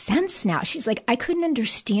makes sense now. She's like, I couldn't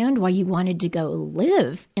understand why you wanted to go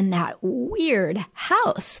live in that weird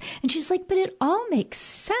house. And she's like, but it all makes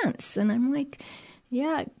sense. And I'm like,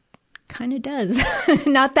 yeah, it kind of does.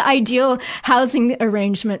 Not the ideal housing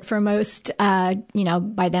arrangement for most, by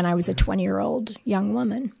then I was a 20-year-old young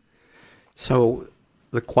woman. So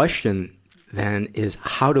the question then is,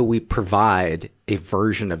 how do we provide a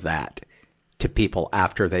version of that to people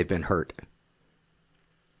after they've been hurt?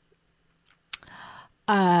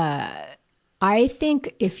 I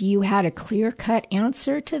think if you had a clear-cut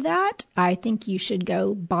answer to that, I think you should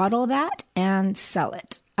go bottle that and sell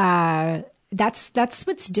it. That's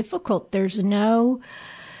what's difficult. I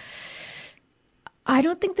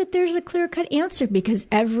don't think that there's a clear-cut answer, because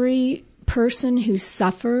every person who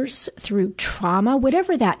suffers through trauma,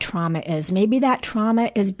 whatever that trauma is, maybe that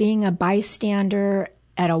trauma is being a bystander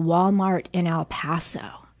at a Walmart in El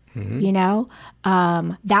Paso.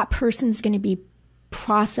 That person's going to be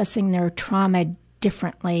processing their trauma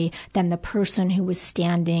differently than the person who was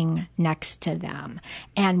standing next to them.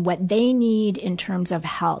 And what they need in terms of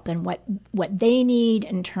help, and what they need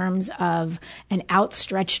in terms of an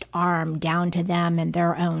outstretched arm down to them in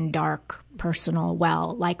their own dark personal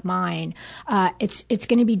well, like mine, it's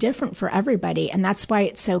going to be different for everybody. And that's why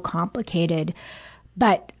it's so complicated.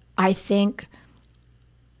 But I think,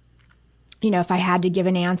 if I had to give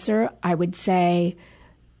an answer, I would say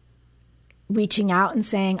reaching out and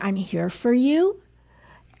saying, I'm here for you.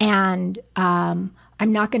 And I'm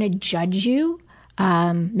not going to judge you.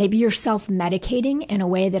 Maybe you're self-medicating in a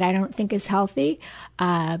way that I don't think is healthy,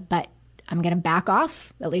 but I'm going to back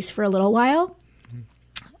off, at least for a little while.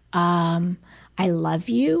 I love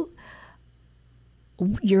you.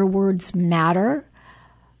 Your words matter.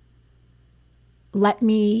 Let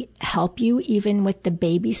me help you even with the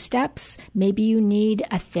baby steps. Maybe you need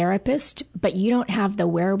a therapist, but you don't have the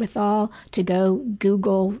wherewithal to go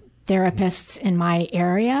Google therapists in my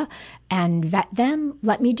area and vet them.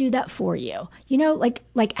 Let me do that for you.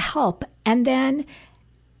 Like help. And then,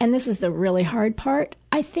 and this is the really hard part,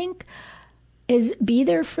 I think, is be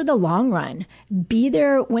there for the long run. Be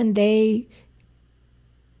there when they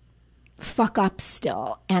fuck up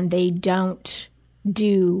still and they don't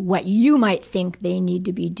do what you might think they need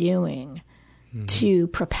to be doing to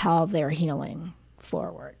propel their healing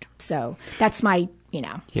forward. So that's my,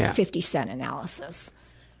 50-cent analysis.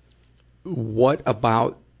 What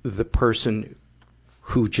about the person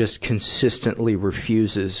who just consistently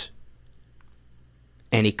refuses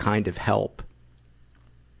any kind of help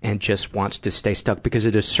and just wants to stay stuck? Because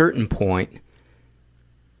at a certain point,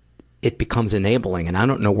 it becomes enabling. And I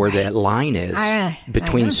don't know where that line is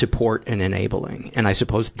between support and enabling. And I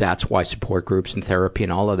suppose that's why support groups and therapy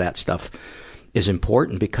and all of that stuff is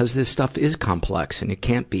important, because this stuff is complex and it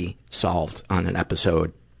can't be solved on an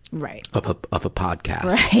episode of a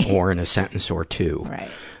podcast or in a sentence or two.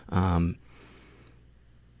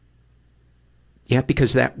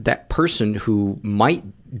 Because that person who might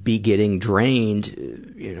be getting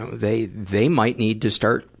drained, they might need to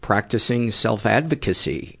start practicing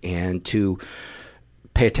self-advocacy and to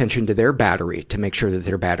pay attention to their battery, to make sure that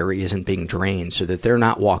their battery isn't being drained, so that they're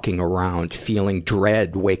not walking around feeling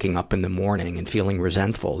dread, waking up in the morning and feeling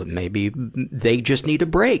resentful. That maybe they just need a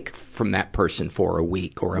break from that person for a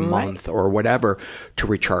week or a month or whatever to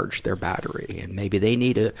recharge their battery. And maybe they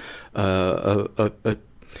need a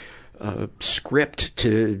script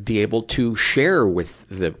to be able to share with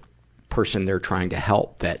the person they're trying to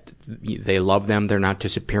help that they love them, they're not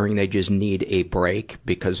disappearing, they just need a break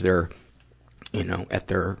because they're at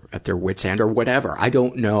their wits' end or whatever. I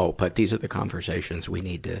don't know, but these are the conversations we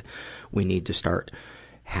need to start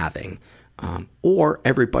having. Or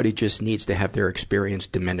everybody just needs to have their experience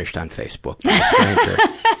diminished on Facebook by a stranger.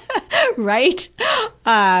 Right?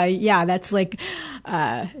 That's like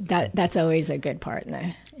that's always a good part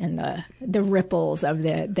in the ripples of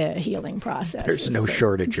the healing process. There's no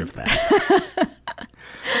shortage of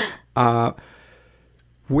that.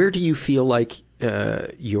 Where do you feel like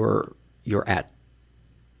you're at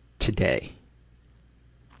today?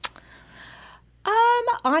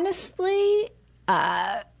 Honestly,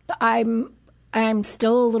 I'm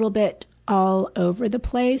still a little bit all over the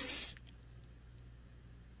place.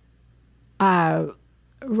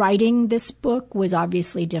 Writing this book was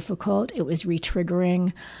obviously difficult. It was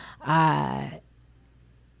re-triggering. And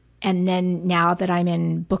then now that I'm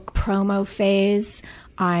in book promo phase,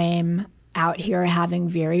 I'm out here having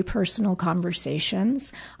very personal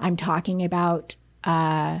conversations. I'm talking about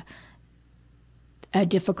a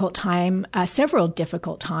difficult time, several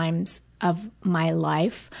difficult times of my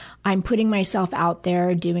life. I'm putting myself out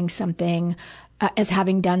there doing something as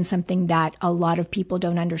having done something that a lot of people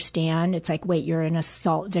don't understand. It's like, wait, you're an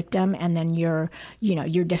assault victim and then you're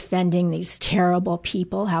defending these terrible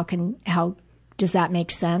people. How does that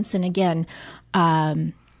make sense? And again,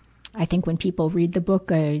 I think when people read the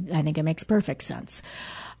book, I think it makes perfect sense.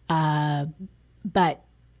 But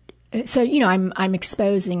so, I'm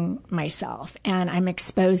exposing myself, and I'm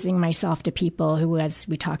exposing myself to people who, as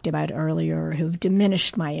we talked about earlier, who've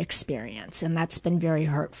diminished my experience, and that's been very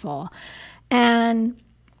hurtful. And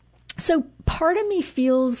so part of me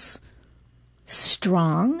feels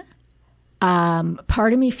strong,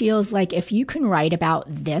 part of me feels like if you can write about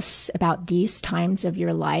this, about these times of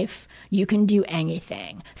your life, you can do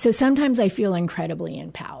anything. So sometimes I feel incredibly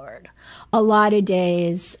empowered. A lot of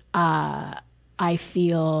days, I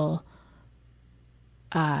feel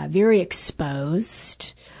very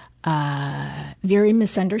exposed, very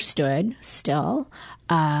misunderstood still,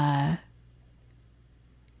 and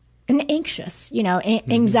anxious. You know,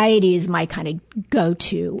 anxiety is my kind of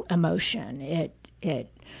go-to emotion. It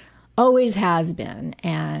always has been,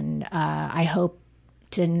 and I hope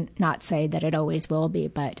to not say that it always will be.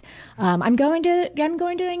 But I'm going to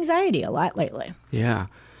anxiety a lot lately. Yeah,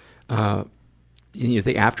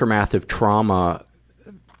 the aftermath of trauma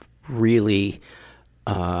really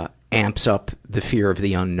amps up the fear of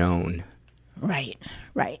the unknown. Right.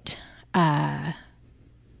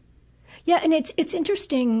 Yeah, and it's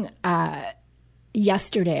interesting.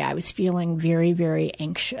 Yesterday, I was feeling very, very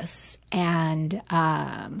anxious, and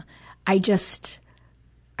I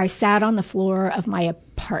sat on the floor of my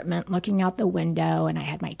apartment looking out the window, and I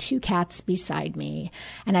had my 2 cats beside me,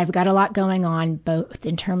 and I've got a lot going on, both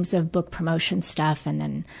in terms of book promotion stuff, and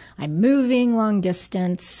then I'm moving long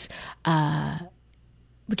distance,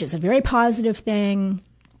 which is a very positive thing.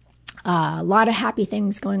 A lot of happy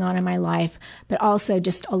things going on in my life, but also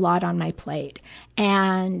just a lot on my plate.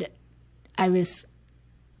 And I was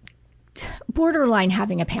borderline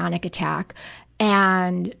having a panic attack,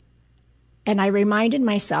 and I reminded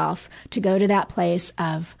myself to go to that place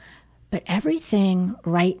of, but everything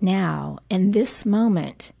right now in this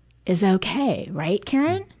moment is okay, right,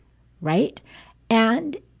 Karen? Right?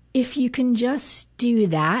 And if you can just do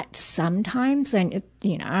that sometimes, and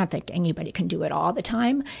I don't think anybody can do it all the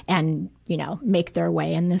time, and make their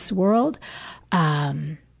way in this world,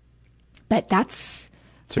 but it's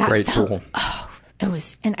a great tool. Oh, it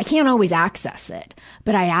was, and I can't always access it,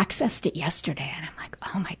 but I accessed it yesterday, and I'm like,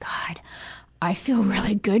 oh my God, I feel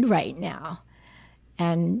really good right now,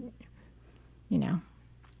 and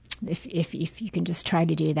if you can just try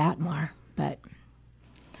to do that more, but.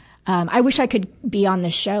 I wish I could be on the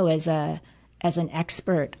show as an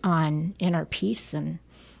expert on inner peace and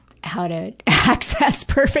how to access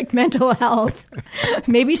perfect mental health.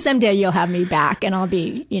 Maybe someday you'll have me back and I'll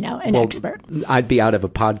be, an expert. I'd be out of a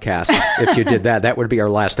podcast if you did that. That would be our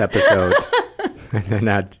last episode. And then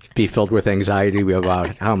I'd be filled with anxiety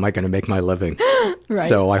about how am I going to make my living. Right.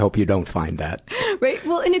 So I hope you don't find that. Right.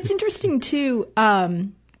 Well, and it's interesting too.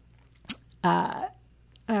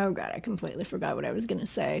 Oh God, I completely forgot what I was going to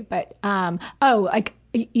say. But,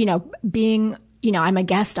 being, I'm a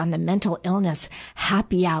guest on the mental illness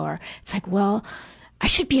happy hour. It's like, well, I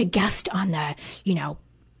should be a guest on the,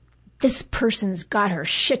 this person's got her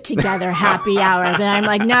shit together happy hour. Then I'm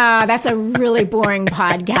like, nah, that's a really boring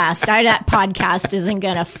podcast. That podcast isn't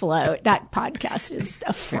going to float. That podcast is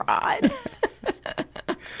a fraud.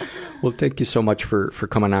 Well, thank you so much for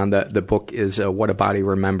coming on. The book is What a Body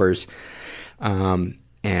Remembers.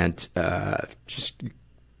 And just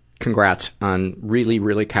congrats on really,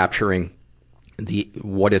 really capturing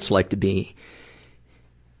what it's like to be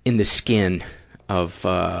in the skin of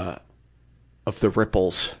the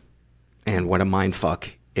ripples, and what a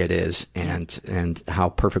mindfuck it is, and how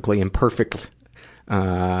perfectly imperfect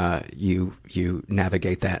you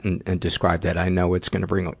navigate that and describe that. I know it's going to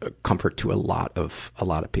bring comfort to a lot of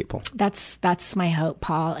people. That's my hope,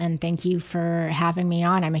 Paul, and thank you for having me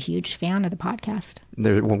on. I'm a huge fan of the podcast.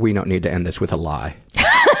 We don't need to end this with a lie.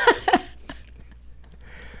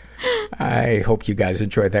 I hope you guys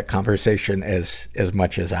enjoyed that conversation as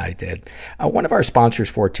much as I did. One of our sponsors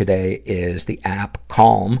for today is the app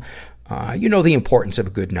Calm. The importance of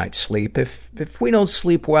a good night's sleep. If we don't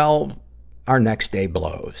sleep well, our next day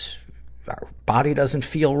blows. Our body doesn't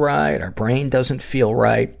feel right. Our brain doesn't feel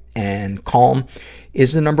right. And Calm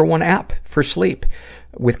is the #1 app for sleep.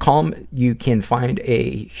 With Calm, you can find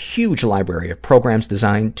a huge library of programs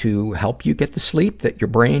designed to help you get the sleep that your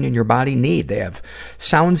brain and your body need. They have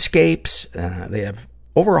soundscapes. They have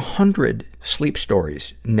over 100 sleep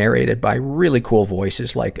stories narrated by really cool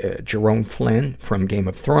voices like Jerome Flynn from Game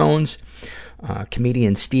of Thrones,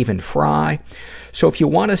 comedian Stephen Fry. So if you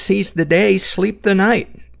want to seize the day, sleep the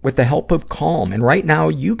night with the help of Calm. And right now,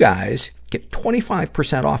 you guys get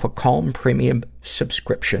 25% off a Calm premium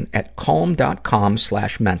subscription at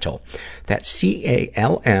calm.com/mental. That's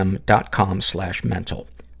CALM.com/mental.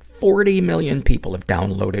 40 million people have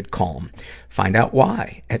downloaded Calm. Find out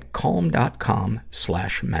why at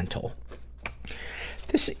calm.com/mental.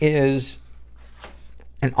 This is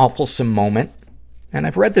an awfulsome moment, and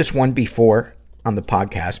I've read this one before, on the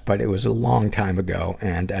podcast, but it was a long time ago,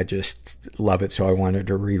 and I just love it, so I wanted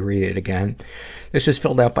to reread it again. This is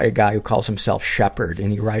filled out by a guy who calls himself Shepherd,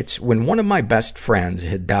 and he writes, when one of my best friends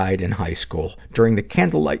had died in high school, during the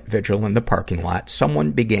candlelight vigil in the parking lot,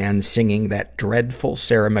 someone began singing that dreadful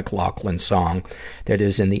Sarah McLachlan song that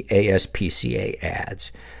is in the ASPCA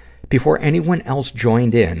ads. Before anyone else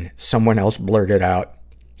joined in, someone else blurted out,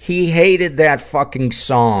 "He hated that fucking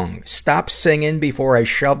song. Stop singing before I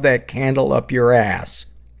shove that candle up your ass."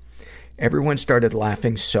 Everyone started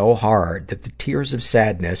laughing so hard that the tears of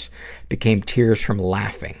sadness became tears from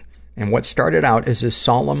laughing. And what started out as a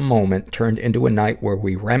solemn moment turned into a night where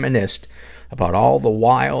we reminisced about all the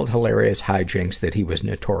wild, hilarious hijinks that he was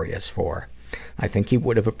notorious for. I think he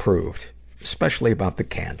would have approved, especially about the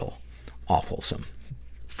candle. Awfulsome.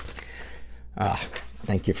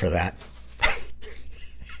 Thank you for that.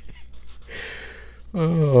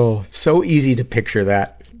 Oh, so easy to picture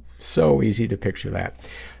that. So easy to picture that.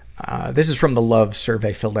 This is from the love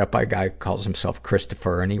survey filled out by a guy who calls himself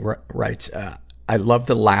Christopher, and he writes, I love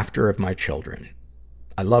the laughter of my children.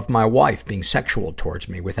 I love my wife being sexual towards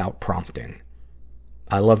me without prompting.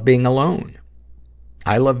 I love being alone.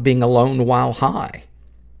 I love being alone while high.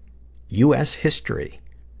 U.S. history.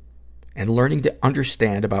 And learning to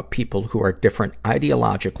understand about people who are different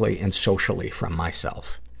ideologically and socially from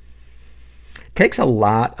myself. Takes a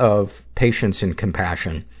lot of patience and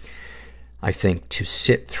compassion, I think, to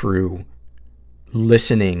sit through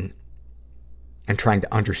listening and trying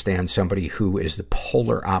to understand somebody who is the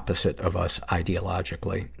polar opposite of us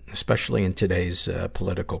ideologically, especially in today's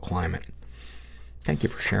political climate. Thank you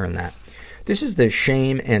for sharing that. This is the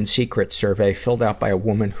shame and secret survey filled out by a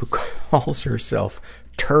woman who calls herself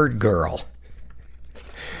Turd Girl.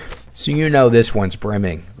 So you know this one's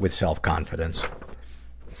brimming with self-confidence.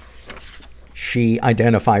 She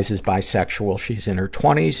identifies as bisexual. She's in her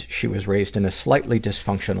 20s. She was raised in a slightly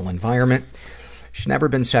dysfunctional environment. She's never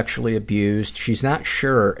been sexually abused. She's not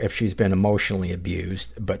sure if she's been emotionally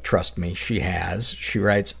abused, but trust me, she has. She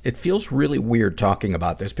writes, it feels really weird talking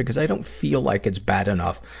about this because I don't feel like it's bad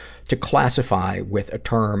enough to classify with a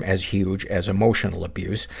term as huge as emotional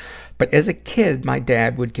abuse. But as a kid, my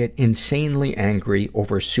dad would get insanely angry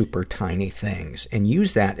over super tiny things and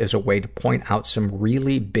use that as a way to point out some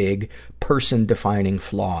really big person-defining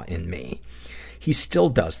flaw in me. He still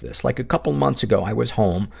does this. Like a couple months ago, I was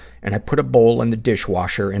home and I put a bowl in the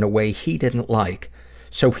dishwasher in a way he didn't like.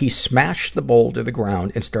 So he smashed the bowl to the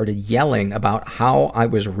ground and started yelling about how I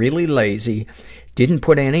was really lazy, didn't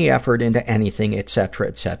put any effort into anything, etc.,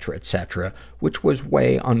 etc., etc., which was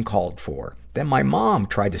way uncalled for. Then my mom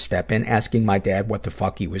tried to step in, asking my dad what the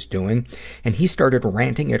fuck he was doing, and he started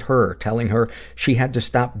ranting at her, telling her she had to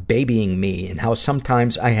stop babying me and how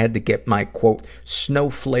sometimes I had to get my, quote,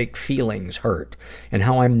 snowflake feelings hurt, and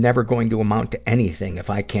how I'm never going to amount to anything if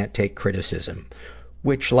I can't take criticism.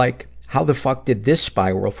 Which, like, how the fuck did this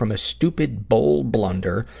spiral from a stupid bowl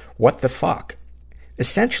blunder? What the fuck?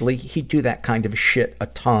 Essentially, he'd do that kind of shit a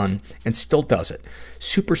ton and still does it.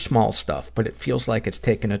 Super small stuff, but it feels like it's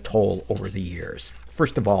taken a toll over the years.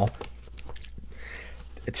 First of all,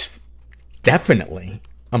 it's definitely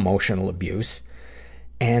emotional abuse.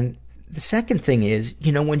 And the second thing is,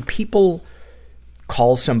 you know, when people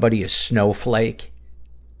call somebody a snowflake,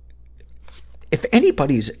 if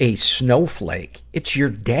anybody's a snowflake, it's your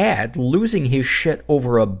dad losing his shit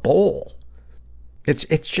over a bowl.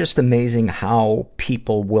 It's just amazing how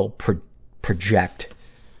people will project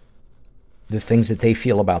the things that they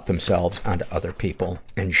feel about themselves onto other people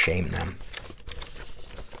and shame them.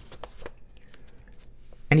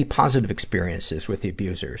 Any positive experiences with the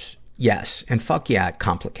abusers? Yes, and fuck yeah, it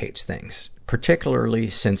complicates things.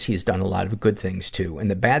 Particularly since he's done a lot of good things too,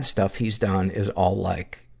 and the bad stuff he's done is all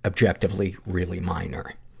like objectively really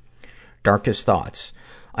minor. Darkest thoughts.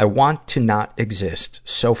 I want to not exist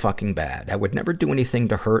so fucking bad. I would never do anything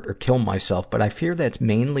to hurt or kill myself, but I fear that's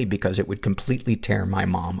mainly because it would completely tear my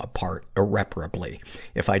mom apart irreparably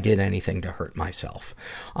if I did anything to hurt myself.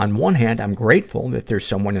 On one hand, I'm grateful that there's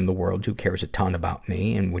someone in the world who cares a ton about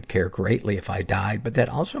me and would care greatly if I died, but that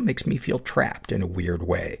also makes me feel trapped in a weird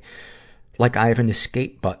way. Like I have an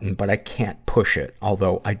escape button, but I can't push it,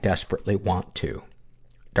 although I desperately want to.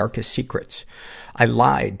 Darkest secrets.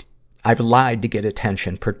 I've lied to get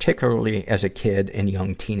attention, particularly as a kid and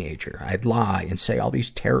young teenager. I'd lie and say all these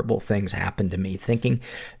terrible things happened to me, thinking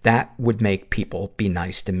that would make people be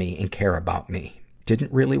nice to me and care about me.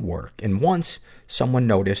 Didn't really work. And once, someone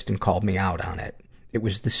noticed and called me out on it. It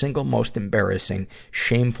was the single most embarrassing,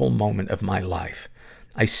 shameful moment of my life.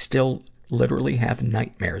 I still literally have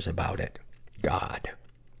nightmares about it. God.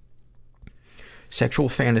 sexual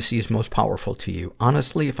fantasies most powerful to you?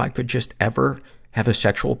 Honestly, if I could just ever have a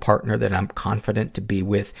sexual partner that I'm confident to be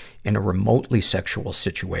with in a remotely sexual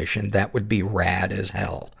situation, that would be rad as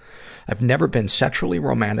hell. I've never been sexually,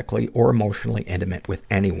 romantically, or emotionally intimate with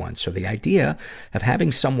anyone, so the idea of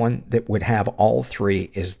having someone that would have all three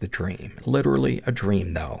is the dream. Literally a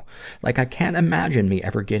dream, though. Like, I can't imagine me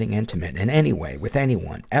ever getting intimate in any way with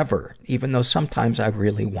anyone, ever, even though sometimes I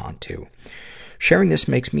really want to. Sharing this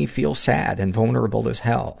makes me feel sad and vulnerable as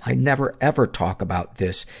hell. I never ever talk about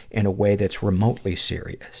this in a way that's remotely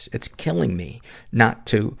serious. It's killing me not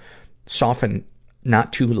to soften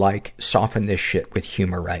this shit with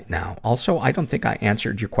humor right now. Also, I don't think I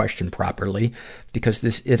answered your question properly because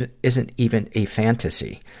this isn't even a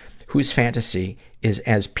fantasy. Whose fantasy is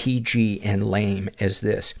as PG and lame as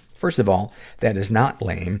this? First of all, that is not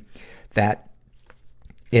lame. I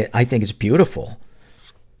think it's beautiful.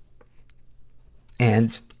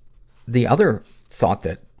 And the other thought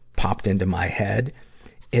that popped into my head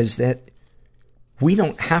is that we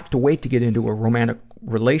don't have to wait to get into a romantic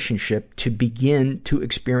relationship to begin to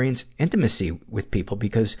experience intimacy with people,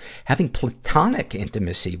 because having platonic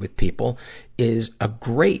intimacy with people is a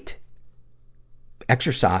great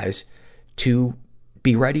exercise to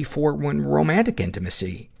be ready for when romantic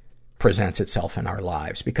intimacy presents itself in our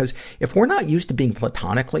lives. Because if we're not used to being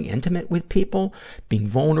platonically intimate with people, being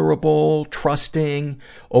vulnerable, trusting,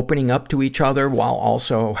 opening up to each other while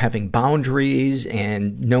also having boundaries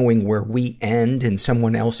and knowing where we end and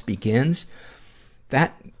someone else begins,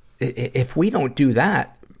 if we don't do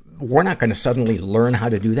that, we're not going to suddenly learn how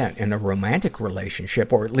to do that in a romantic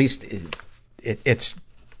relationship, or at least it's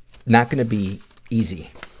not going to be easy.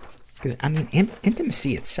 Because,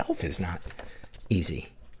 intimacy itself is not easy.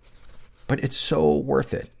 But it's so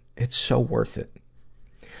worth it. It's so worth it.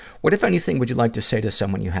 What, if anything, would you like to say to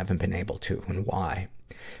someone you haven't been able to, and why?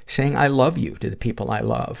 Saying I love you to the people I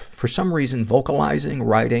love. For some reason, vocalizing,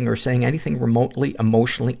 writing, or saying anything remotely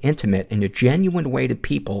emotionally intimate in a genuine way to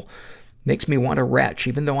people makes me want to retch,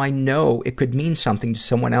 even though I know it could mean something to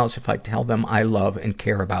someone else if I tell them I love and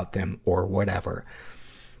care about them, or whatever.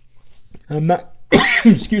 I'm not,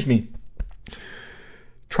 excuse me,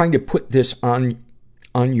 trying to put this on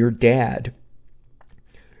your dad,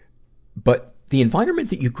 but the environment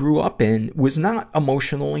that you grew up in was not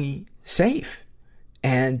emotionally safe.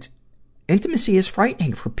 And intimacy is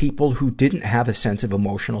frightening for people who didn't have a sense of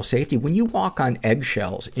emotional safety. When you walk on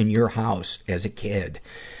eggshells in your house as a kid,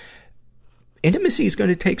 intimacy is going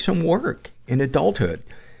to take some work in adulthood.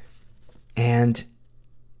 And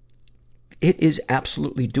it is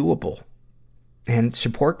absolutely doable. And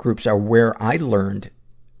support groups are where I learned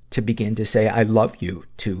to begin to say I love you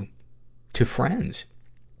to friends,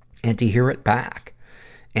 and to hear it back,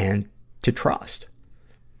 and to trust.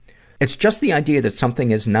 It's just the idea that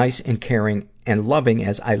something as nice and caring and loving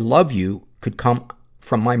as I love you could come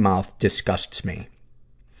from my mouth disgusts me.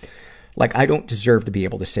 Like, I don't deserve to be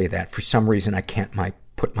able to say that. For some reason, I can't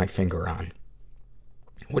put my finger on.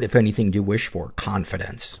 What, if anything, do you wish for?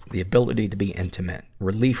 Confidence, the ability to be intimate,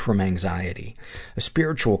 relief from anxiety, a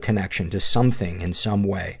spiritual connection to something in some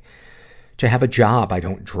way, to have a job I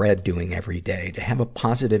don't dread doing every day, to have a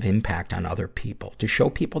positive impact on other people, to show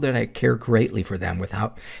people that I care greatly for them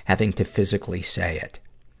without having to physically say it.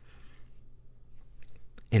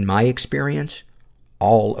 In my experience,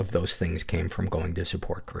 all of those things came from going to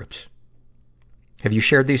support groups. Have you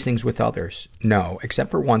shared these things with others? No,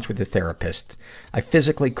 except for once with a therapist. I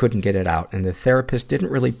physically couldn't get it out, and the therapist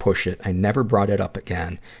didn't really push it. I never brought it up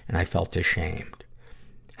again, and I felt ashamed.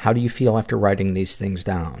 How do you feel after writing these things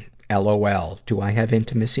down? LOL. Do I have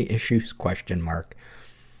intimacy issues? ?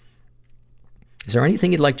 Is there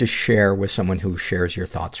anything you'd like to share with someone who shares your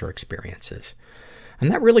thoughts or experiences? I'm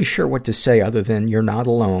not really sure what to say other than you're not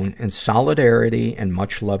alone, and solidarity and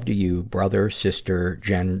much love to you, brother, sister,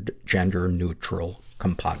 gender neutral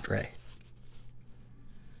compadre.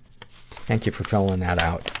 Thank you for filling that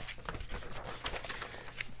out.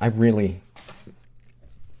 I really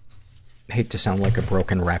hate to sound like a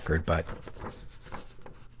broken record, but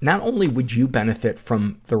not only would you benefit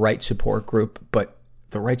from the right support group, but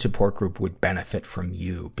the right support group would benefit from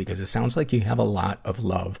you, because it sounds like you have a lot of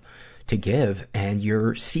love to give and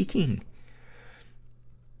you're seeking.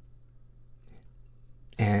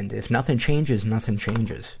 And if nothing changes, nothing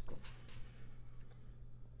changes.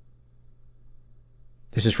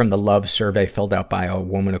 This is from the love survey filled out by a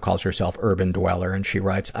woman who calls herself Urban Dweller, and she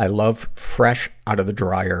writes, I love fresh out of the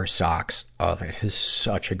dryer socks. Oh, that is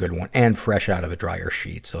such a good one. And fresh out of the dryer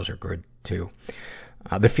sheets. Those are good too.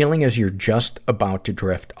 The feeling is you're just about to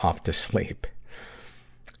drift off to sleep.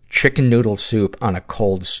 Chicken noodle soup on a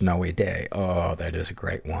cold, snowy day. Oh, that is a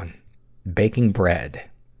great one. baking bread.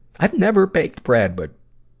 I've never baked bread, but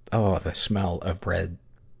oh, the smell of bread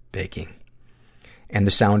baking. And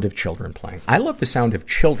the sound of children playing. I love the sound of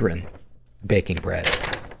children baking bread.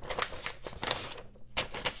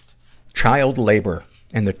 Child labor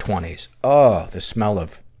in the 20s. Oh, the smell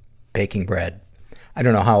of baking bread. I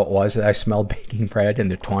don't know how it was that I smelled baking bread in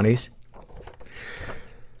the 20s.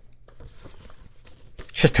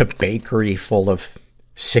 Just a bakery full of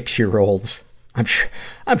 6-year-olds. I'm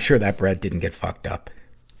sure that bread didn't get fucked up.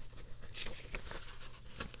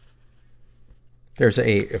 There's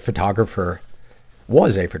a photographer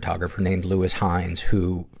named Lewis Hines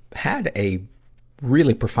who had a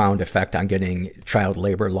really profound effect on getting child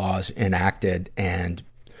labor laws enacted, and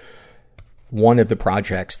one of the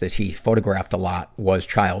projects that he photographed a lot was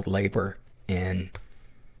child labor in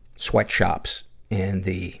sweatshops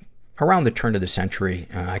around the turn of the century.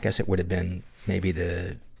 I guess it would have been maybe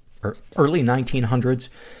the early 1900s.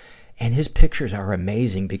 And his pictures are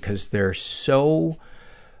amazing because they're so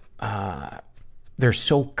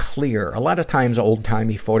clear. A lot of times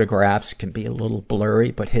old-timey photographs can be a little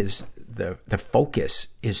blurry, but the focus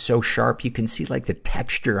is so sharp. You can see like the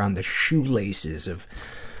texture on the shoelaces of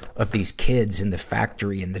these kids in the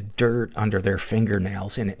factory and the dirt under their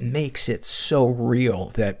fingernails, and it makes it so real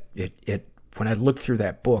that it when I looked through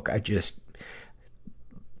that book, I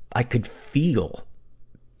could feel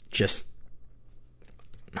just,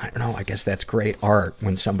 I don't know, I guess that's great art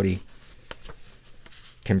when somebody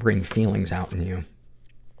can bring feelings out in you.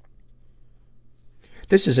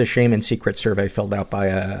 This is a shame and secret survey filled out by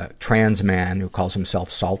a trans man who calls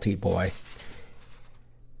himself Salty Boy.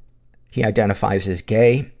 He identifies as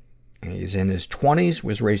gay. He's in his 20s,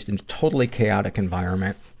 was raised in a totally chaotic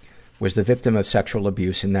environment, was the victim of sexual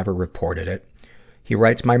abuse and never reported it. He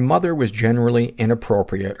writes, "My mother was generally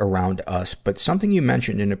inappropriate around us, but something you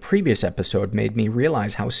mentioned in a previous episode made me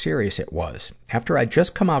realize how serious it was. After I'd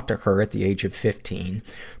just come out to her at the age of 15,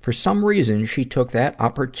 for some reason she took that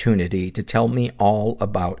opportunity to tell me all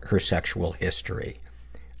about her sexual history.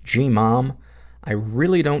 Gee, Mom, I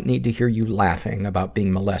really don't need to hear you laughing about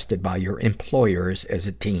being molested by your employers as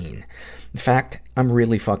a teen. In fact, I'm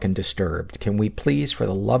really fucking disturbed. Can we please, for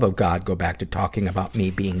the love of God, go back to talking about me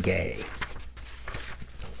being gay?"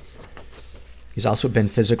 He's also been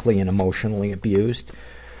physically and emotionally abused.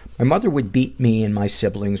 "My mother would beat me and my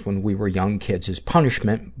siblings when we were young kids as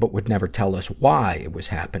punishment, but would never tell us why it was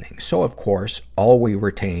happening. So, of course, all we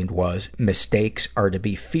retained was, mistakes are to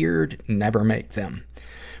be feared, never make them.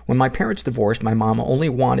 When my parents divorced, my mom only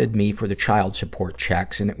wanted me for the child support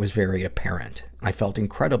checks, and it was very apparent. I felt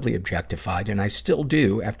incredibly objectified, and I still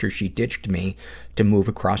do after she ditched me to move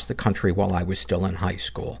across the country while I was still in high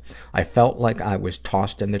school. I felt like I was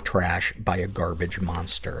tossed in the trash by a garbage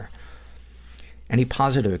monster." Any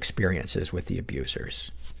positive experiences with the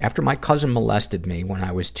abusers? "After my cousin molested me when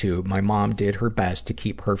I was 2, my mom did her best to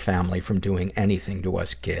keep her family from doing anything to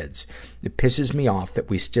us kids. It pisses me off that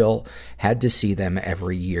we still had to see them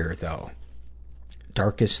every year, though."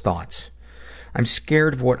 Darkest thoughts. "I'm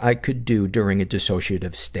scared of what I could do during a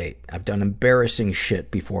dissociative state. I've done embarrassing shit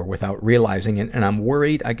before without realizing it, and I'm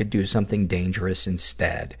worried I could do something dangerous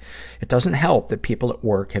instead. It doesn't help that people at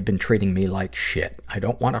work have been treating me like shit. I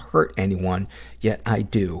don't want to hurt anyone, yet I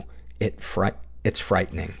do. It's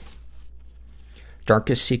frightening."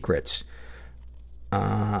 Darkest secrets.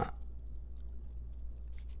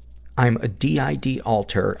 "I'm a DID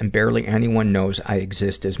alter, and barely anyone knows I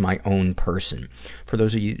exist as my own person." For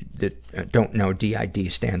those of you that don't know, DID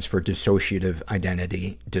stands for Dissociative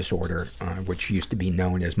Identity Disorder, which used to be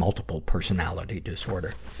known as Multiple Personality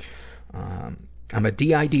Disorder. "I'm a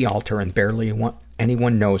DID alter, and barely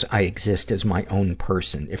anyone knows I exist as my own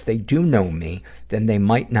person. If they do know me, then they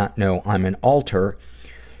might not know I'm an alter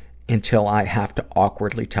until I have to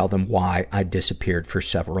awkwardly tell them why I disappeared for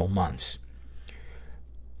several months.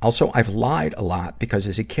 Also, I've lied a lot because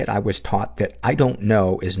as a kid I was taught that I don't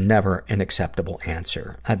know is never an acceptable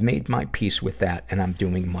answer. I've made my peace with that, and I'm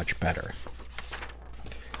doing much better."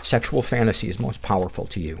 Sexual fantasies most powerful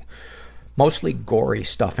to you. Mostly gory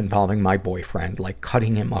stuff involving my boyfriend, like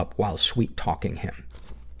cutting him up while sweet-talking him.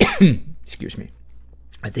 Excuse me.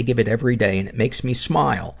 I think of it every day, and it makes me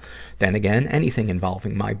smile. Then again, anything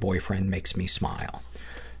involving my boyfriend makes me smile.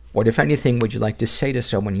 What, if anything, would you like to say to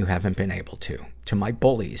someone you haven't been able to? To my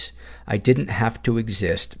bullies, I didn't have to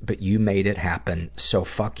exist, but you made it happen, so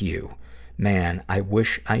fuck you. Man, I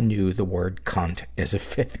wish I knew the word cunt as a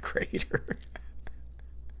 5th grader.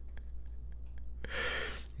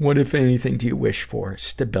 What, if anything, do you wish for?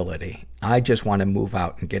 Stability. I just want to move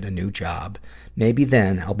out and get a new job. Maybe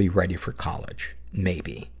then I'll be ready for college.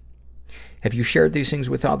 Maybe. Have you shared these things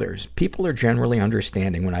with others? People are generally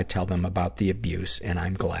understanding when I tell them about the abuse, and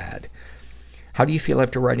I'm glad. How do you feel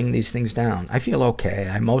after writing these things down? I feel okay.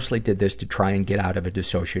 I mostly did this to try and get out of a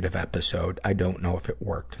dissociative episode. I don't know if it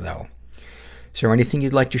worked, though. Is there anything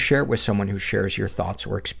you'd like to share with someone who shares your thoughts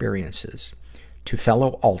or experiences? To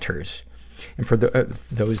fellow alters, and for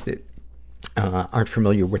those that aren't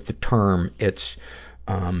familiar with the term, it's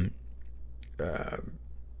when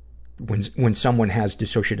someone has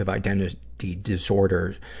dissociative identity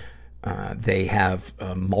disorder, they have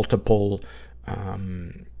multiple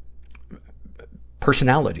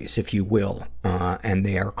personalities, if you will, and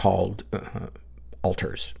they are called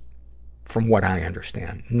alters, from what I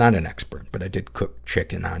understand. Not an expert, but I did cook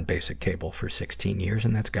chicken on basic cable for 16 years,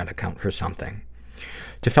 and that's got to count for something.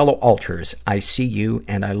 To fellow alters, I see you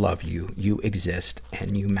and I love you. You exist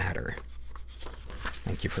and you matter.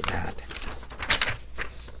 Thank you for that.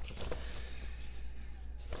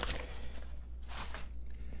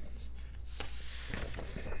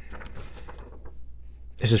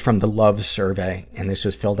 This is from the Love Survey, and this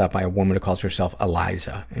was filled out by a woman who calls herself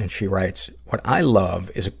Eliza. And she writes, what I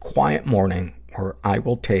love is a quiet morning where I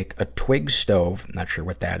will take a twig stove, not sure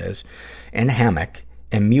what that is, and hammock,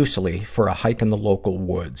 and muesli for a hike in the local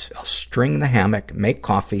woods. I'll string the hammock, make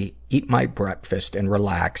coffee, eat my breakfast, and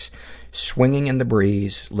relax, swinging in the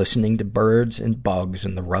breeze, listening to birds and bugs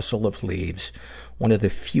and the rustle of leaves. One of the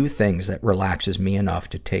few things that relaxes me enough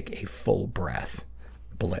to take a full breath.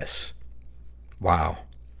 Bliss. Wow.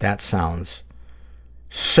 That sounds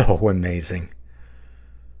so amazing.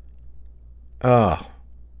 Oh.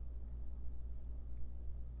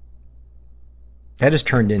 That has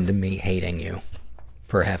turned into me hating you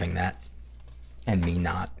for having that, and me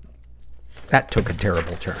not. That took a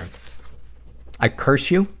terrible turn. I curse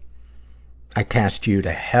you. I cast you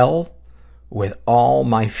to hell with all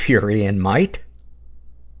my fury and might.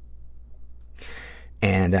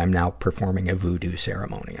 And I'm now performing a voodoo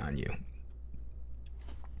ceremony on you.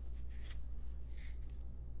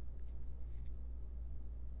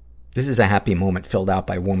 This is a happy moment filled out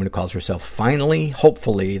by a woman who calls herself Finally,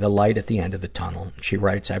 Hopefully, the Light at the End of the Tunnel. She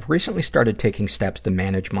writes, I've recently started taking steps to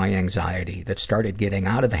manage my anxiety that started getting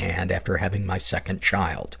out of hand after having my second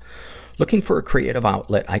child. Looking for a creative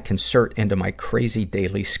outlet I can insert into my crazy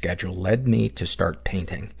daily schedule led me to start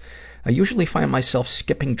painting. I usually find myself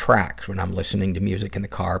skipping tracks when I'm listening to music in the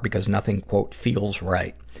car because nothing, quote, feels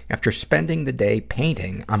right. After spending the day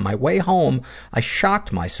painting, on my way home, I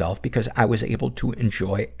shocked myself because I was able to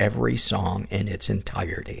enjoy every song in its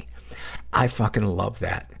entirety. I fucking love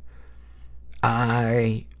that.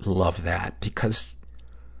 I love that because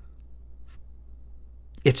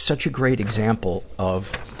it's such a great example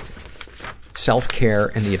of self-care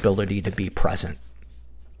and the ability to be present.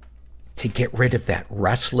 To get rid of that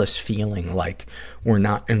restless feeling like we're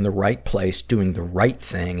not in the right place doing the right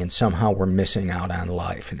thing and somehow we're missing out on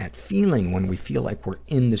life. And that feeling when we feel like we're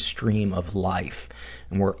in the stream of life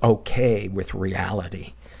and we're okay with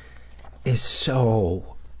reality is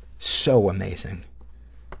so, so amazing.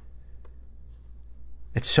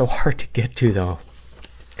 It's so hard to get to, though.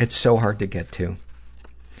 It's so hard to get to.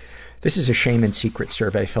 This is a shame and secret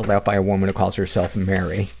survey filled out by a woman who calls herself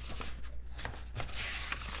Mary.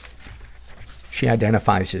 She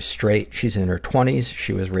identifies as straight. She's in her 20s.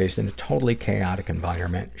 She was raised in a totally chaotic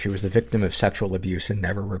environment. She was the victim of sexual abuse and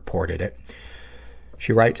never reported it.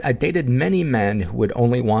 She writes, I dated many men who would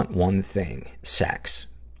only want one thing, sex.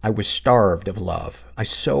 I was starved of love. I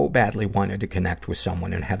so badly wanted to connect with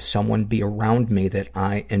someone and have someone be around me that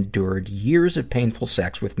I endured years of painful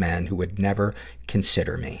sex with men who would never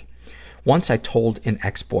consider me. Once I told an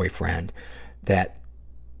ex-boyfriend that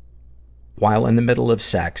while in the middle of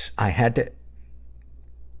sex, I had to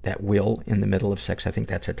in the middle of sex, I think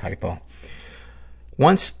that's a typo.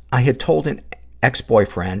 Once I had told an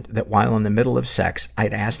ex-boyfriend that while in the middle of sex,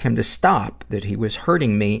 I'd asked him to stop, that he was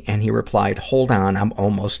hurting me, and he replied, hold on, I'm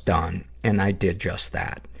almost done. And I did just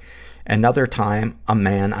that. Another time, a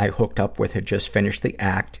man I hooked up with had just finished the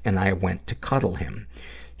act, and I went to cuddle him.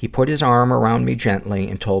 He put his arm around me gently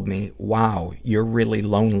and told me, wow, you're really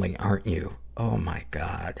lonely, aren't you? Oh my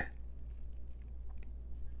God.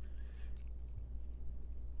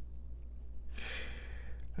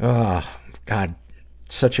 Oh, God.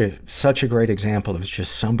 Such a great example of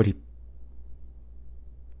just somebody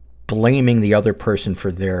blaming the other person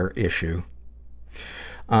for their issue.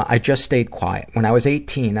 I just stayed quiet. When I was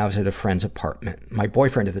 18, I was at a friend's apartment. My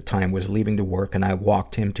boyfriend at the time was leaving to work, and I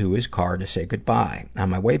walked him to his car to say goodbye. On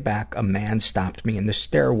my way back, a man stopped me in the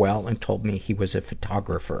stairwell and told me he was a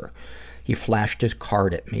photographer. He flashed his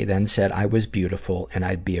card at me, then said I was beautiful and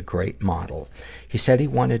I'd be a great model. He said he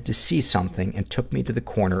wanted to see something and took me to the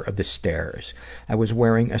corner of the stairs. I was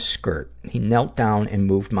wearing a skirt. He knelt down and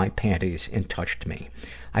moved my panties and touched me.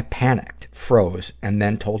 I panicked, froze, and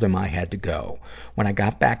then told him I had to go. When I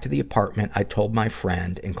got back to the apartment, I told my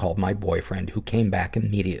friend and called my boyfriend, who came back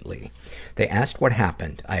immediately. They asked what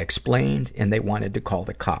happened. I explained, and they wanted to call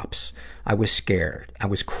the cops. I was scared. I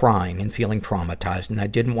was crying and feeling traumatized, and I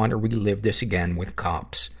didn't want to relive this again with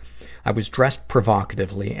cops. I was dressed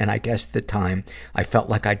provocatively, and I guess at the time I felt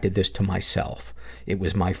like I did this to myself. It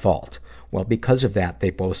was my fault. Well, because of that, they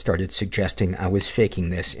both started suggesting I was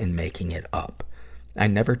faking this and making it up. I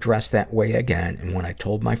never dressed that way again, and when I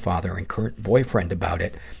told my father and current boyfriend about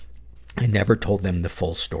it, I never told them the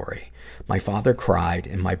full story. My father cried,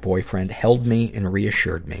 and my boyfriend held me and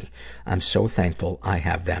reassured me. I'm so thankful I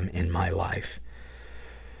have them in my life.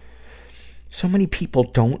 So many people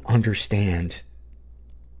don't understand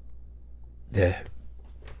the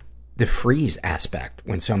freeze aspect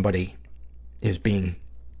when somebody is being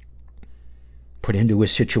put into a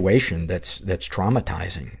situation that's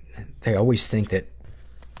traumatizing. They always think that,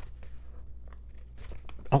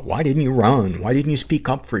 oh, why didn't you run? Why didn't you speak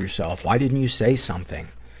up for yourself? Why didn't you say something?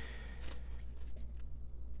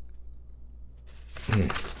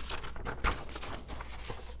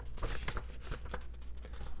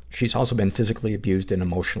 She's also been physically abused and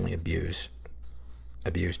emotionally abused.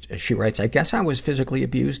 She writes, I guess I was physically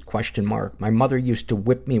abused? ? My mother used to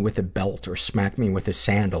whip me with a belt or smack me with a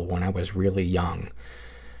sandal when I was really young.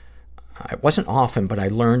 It wasn't often, but I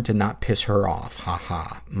learned to not piss her off. Ha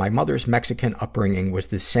ha. My mother's Mexican upbringing was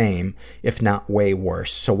the same, if not way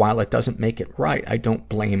worse. So while it doesn't make it right, I don't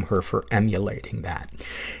blame her for emulating that.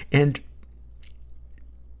 And,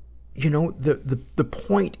 you know, the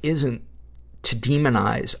point isn't to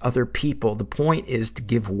demonize other people. The point is to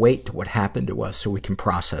give weight to what happened to us so we can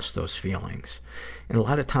process those feelings. And a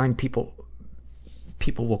lot of time people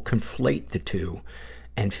will conflate the two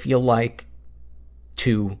and feel like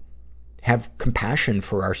to have compassion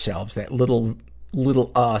for ourselves, that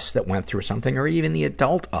little us that went through something, or even the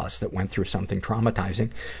adult us that went through something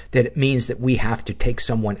traumatizing, that it means that we have to take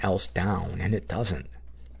someone else down, and it doesn't.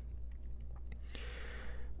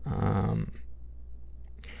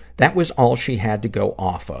 That was all she had to go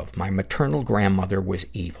off of. My maternal grandmother was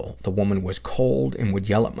evil. The woman was cold and would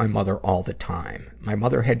yell at my mother all the time. My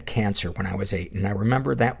mother had cancer when I was 8, and I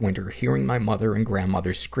remember that winter hearing my mother and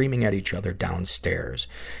grandmother screaming at each other downstairs.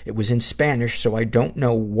 It was in Spanish, so I don't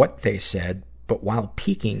know what they said, but while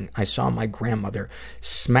peeking, I saw my grandmother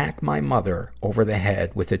smack my mother over the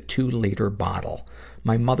head with a 2-liter bottle.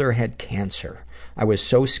 My mother had cancer. I was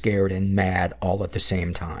so scared and mad all at the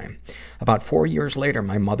same time. About 4 years later,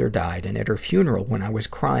 my mother died, and at her funeral, when I was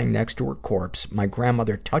crying next to her corpse, my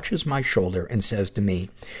grandmother touches my shoulder and says to me,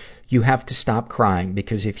 "You have to stop crying,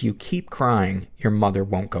 because if you keep crying, your mother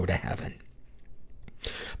won't go to heaven."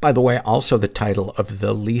 By the way, also the title of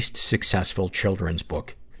the least successful children's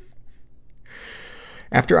book.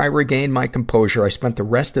 After I regained my composure, I spent the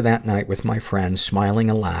rest of that night with my friends, smiling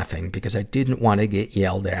and laughing, because I didn't want to get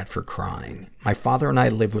yelled at for crying. My father and I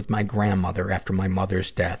lived with my grandmother after my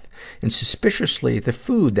mother's death, and suspiciously, the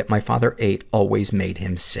food that my father ate always made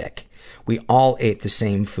him sick. We all ate the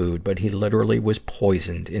same food, but he literally was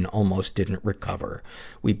poisoned and almost didn't recover.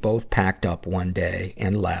 We both packed up one day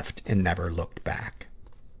and left and never looked back.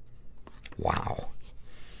 Wow.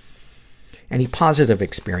 Any positive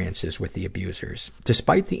experiences with the abusers?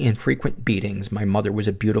 Despite the infrequent beatings, my mother was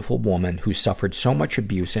a beautiful woman who suffered so much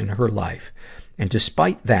abuse in her life. And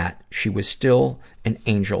despite that, she was still an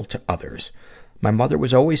angel to others. My mother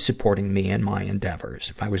was always supporting me in my endeavors.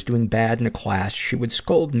 If I was doing bad in a class, she would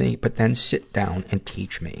scold me, but then sit down and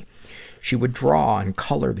teach me. She would draw and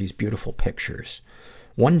color these beautiful pictures.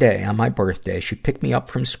 One day, on my birthday, she picked me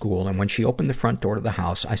up from school, and when she opened the front door to the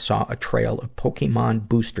house, I saw a trail of Pokemon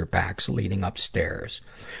booster packs leading upstairs.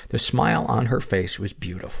 The smile on her face was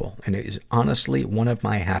beautiful, and it is honestly one of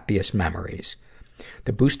my happiest memories.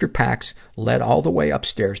 The booster packs led all the way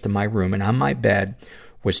upstairs to my room, and on my bed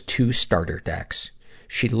was 2 starter decks.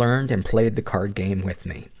 She learned and played the card game with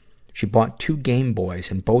me. She bought 2 Game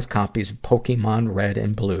Boys and both copies of Pokemon Red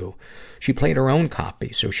and Blue. She played her own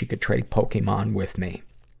copy so she could trade Pokemon with me.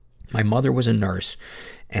 My mother was a nurse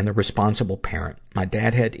and the responsible parent. My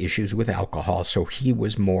dad had issues with alcohol, so he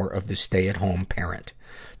was more of the stay-at-home parent.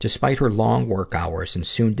 Despite her long work hours and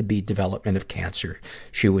soon-to-be development of cancer,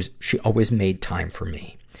 she always made time for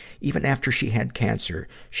me. Even after she had cancer,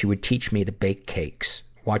 she would teach me to bake cakes,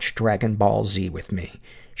 watch Dragon Ball Z with me.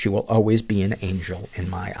 She will always be an angel in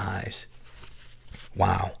my eyes.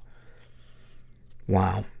 Wow.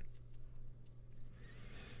 Wow.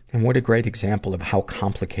 And what a great example of how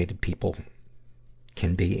complicated people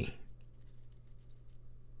can be.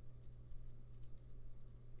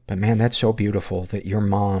 But man, that's so beautiful that your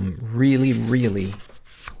mom really, really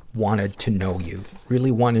wanted to know you,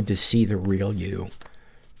 really wanted to see the real you.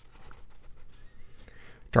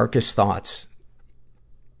 Darkest thoughts.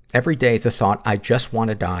 Every day the thought, I just want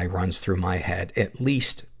to die, runs through my head at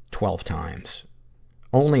least 12 times.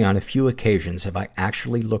 Only on a few occasions have I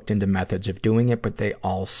actually looked into methods of doing it, but they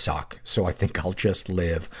all suck, so I think I'll just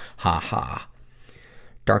live. Ha ha.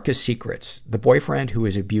 Darkest secrets. The boyfriend who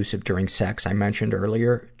is abusive during sex I mentioned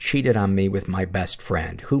earlier cheated on me with my best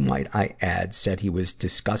friend, who, might I add, said he was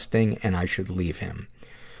disgusting and I should leave him.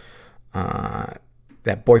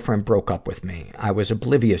 That boyfriend broke up with me. I was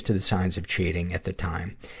oblivious to the signs of cheating at the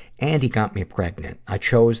time, and he got me pregnant. I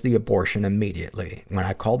chose the abortion immediately. When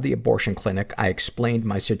I called the abortion clinic, I explained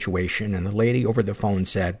my situation, and the lady over the phone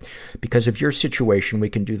said, because of your situation, we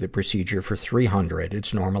can do the procedure for $300.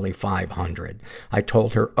 It's normally $500. I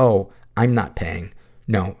told her, oh, I'm not paying.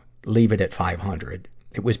 No, leave it at $500.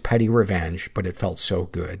 It was petty revenge, but it felt so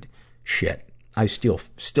good. Shit. I still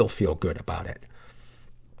feel good about it.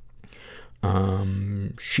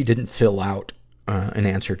 She didn't fill out an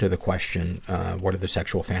answer to the question, what are the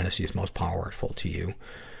sexual fantasies most powerful to you?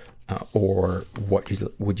 Or what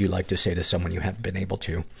would you like to say to someone you haven't been able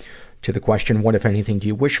to? To the question, what, if anything, do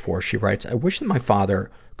you wish for? She writes, I wish that my father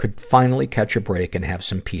could finally catch a break and have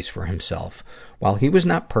some peace for himself. While he was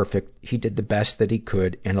not perfect, he did the best that he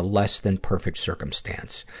could in a less than perfect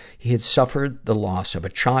circumstance. He had suffered the loss of a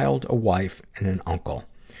child, a wife, and an uncle.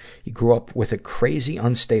 He grew up with a crazy,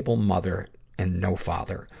 unstable mother and no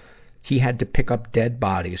father. He had to pick up dead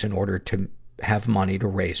bodies in order to have money to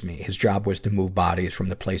raise me. His job was to move bodies from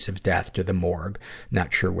the place of death to the morgue.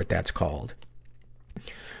 Not sure what that's called.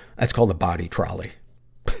 That's called a body trolley.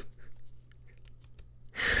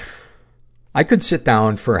 I could sit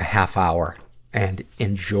down for a half hour and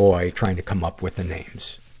enjoy trying to come up with the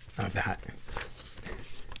names of that.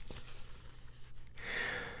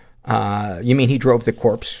 You mean he drove the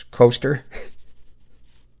corpse coaster?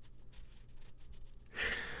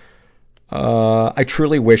 I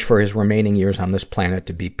truly wish for his remaining years on this planet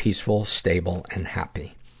to be peaceful, stable, and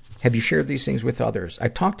happy. Have you shared these things with others? I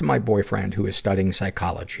talked to my boyfriend who is studying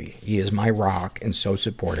psychology. He is my rock and so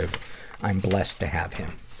supportive. I'm blessed to have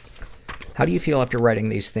him. How do you feel after writing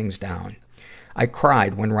these things down? I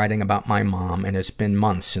cried when writing about my mom, and it's been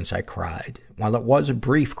months since I cried. While it was a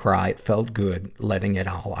brief cry, it felt good letting it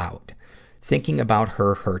all out. Thinking about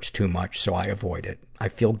her hurts too much, so I avoid it. I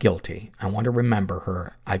feel guilty. I want to remember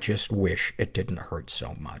her. I just wish it didn't hurt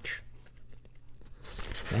so much.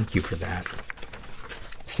 Thank you for that.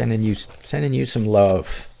 Sending you some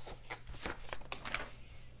love.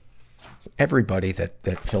 Everybody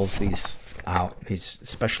that fills these out,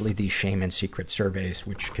 especially these shame and secret surveys,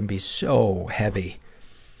 which can be so heavy.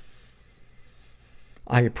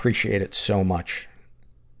 I appreciate it so much.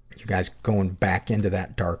 You guys going back into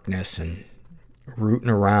that darkness and rooting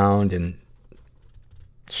around and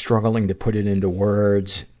struggling to put it into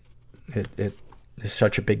words. It is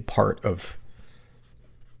such a big part of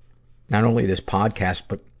not only this podcast,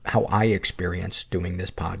 but how I experience doing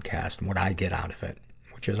this podcast and what I get out of it,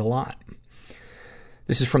 which is a lot.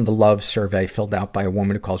 This is from the Love Survey filled out by a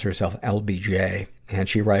woman who calls herself LBJ. And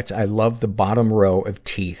she writes, I love the bottom row of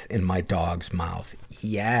teeth in my dog's mouth.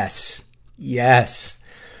 Yes. Yes.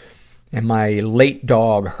 And my late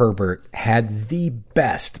dog, Herbert, had the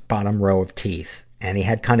best bottom row of teeth. And he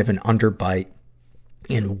had kind of an underbite.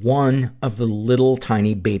 And one of the little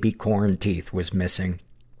tiny baby corn teeth was missing.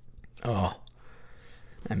 Oh,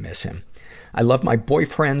 I miss him. I love my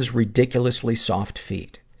boyfriend's ridiculously soft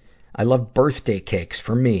feet. I love birthday cakes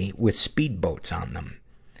for me with speedboats on them.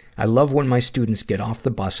 I love when my students get off the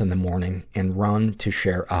bus in the morning and run to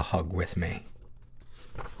share a hug with me.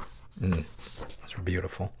 Those are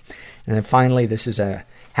beautiful. And then finally, this is a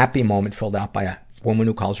happy moment filled out by a woman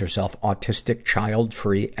who calls herself Autistic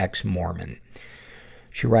Child-Free Ex-Mormon.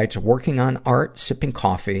 She writes, working on art, sipping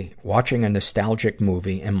coffee, watching a nostalgic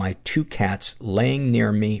movie, and my 2 cats laying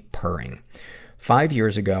near me purring. 5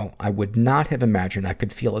 years ago, I would not have imagined I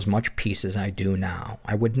could feel as much peace as I do now.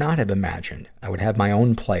 I would not have imagined I would have my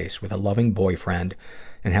own place with a loving boyfriend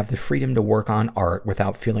and have the freedom to work on art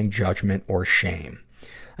without feeling judgment or shame.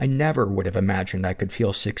 I never would have imagined I could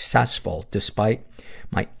feel successful despite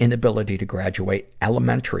my inability to graduate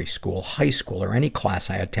elementary school, high school, or any class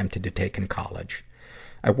I attempted to take in college.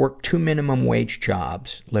 I worked 2 minimum wage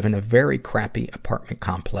jobs, live in a very crappy apartment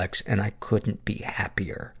complex, and I couldn't be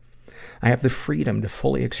happier. I have the freedom to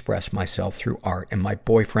fully express myself through art, and my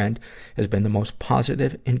boyfriend has been the most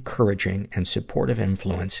positive, encouraging, and supportive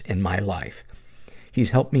influence in my life.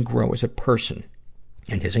 He's helped me grow as a person,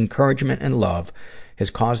 and his encouragement and love has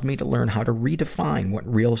caused me to learn how to redefine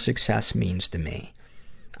what real success means to me.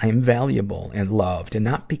 I am valuable and loved, and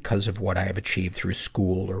not because of what I have achieved through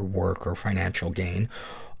school or work or financial gain.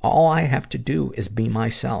 All I have to do is be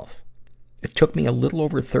myself. It took me a little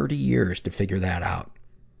over 30 years to figure that out.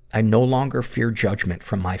 I no longer fear judgment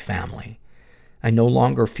from my family. I no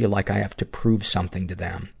longer feel like I have to prove something to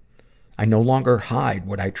them. I no longer hide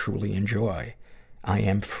what I truly enjoy. I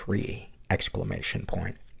am free! !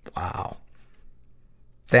 Wow.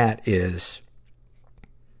 That is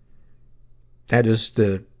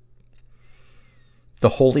the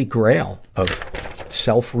holy grail of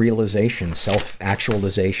self-realization,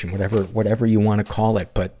 self-actualization, whatever you want to call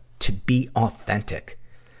it, but to be authentic,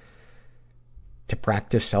 to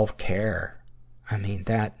practice self-care. I mean,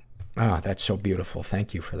 that's so beautiful.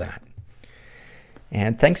 Thank you for that.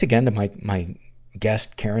 And thanks again to my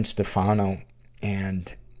guest, Karen Stefano,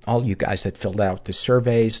 and all you guys that filled out the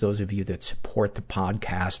surveys, those of you that support the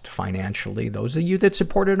podcast financially, those of you that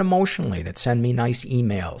support it emotionally, that send me nice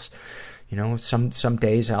emails. You know, some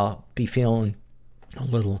days I'll be feeling a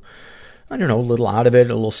little, a little out of it,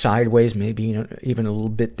 a little sideways, maybe even a little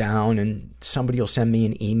bit down, and somebody will send me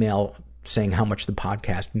an email saying how much the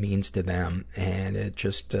podcast means to them, and it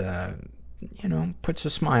just, puts a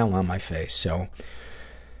smile on my face. So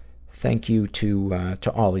thank you to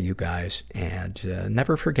all of you guys, and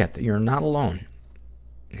never forget that you're not alone.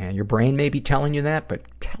 And your brain may be telling you that, but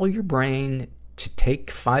tell your brain to take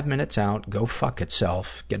 5 minutes out, go fuck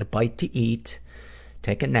itself, get a bite to eat,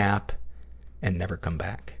 take a nap, and never come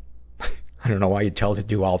back. I don't know why you tell it to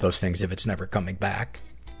do all those things if it's never coming back.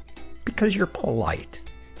 Because you're polite.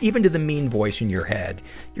 Even to the mean voice in your head,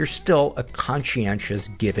 you're still a conscientious,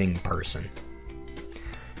 giving person.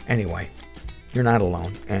 Anyway, you're not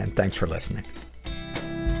alone, and thanks for listening.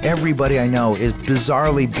 Everybody I know is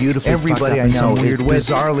bizarrely beautifully Everybody I know is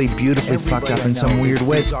bizarrely beautifully fucked up in some weird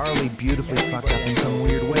way. Bizarrely beautifully fucked up in some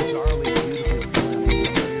weird way.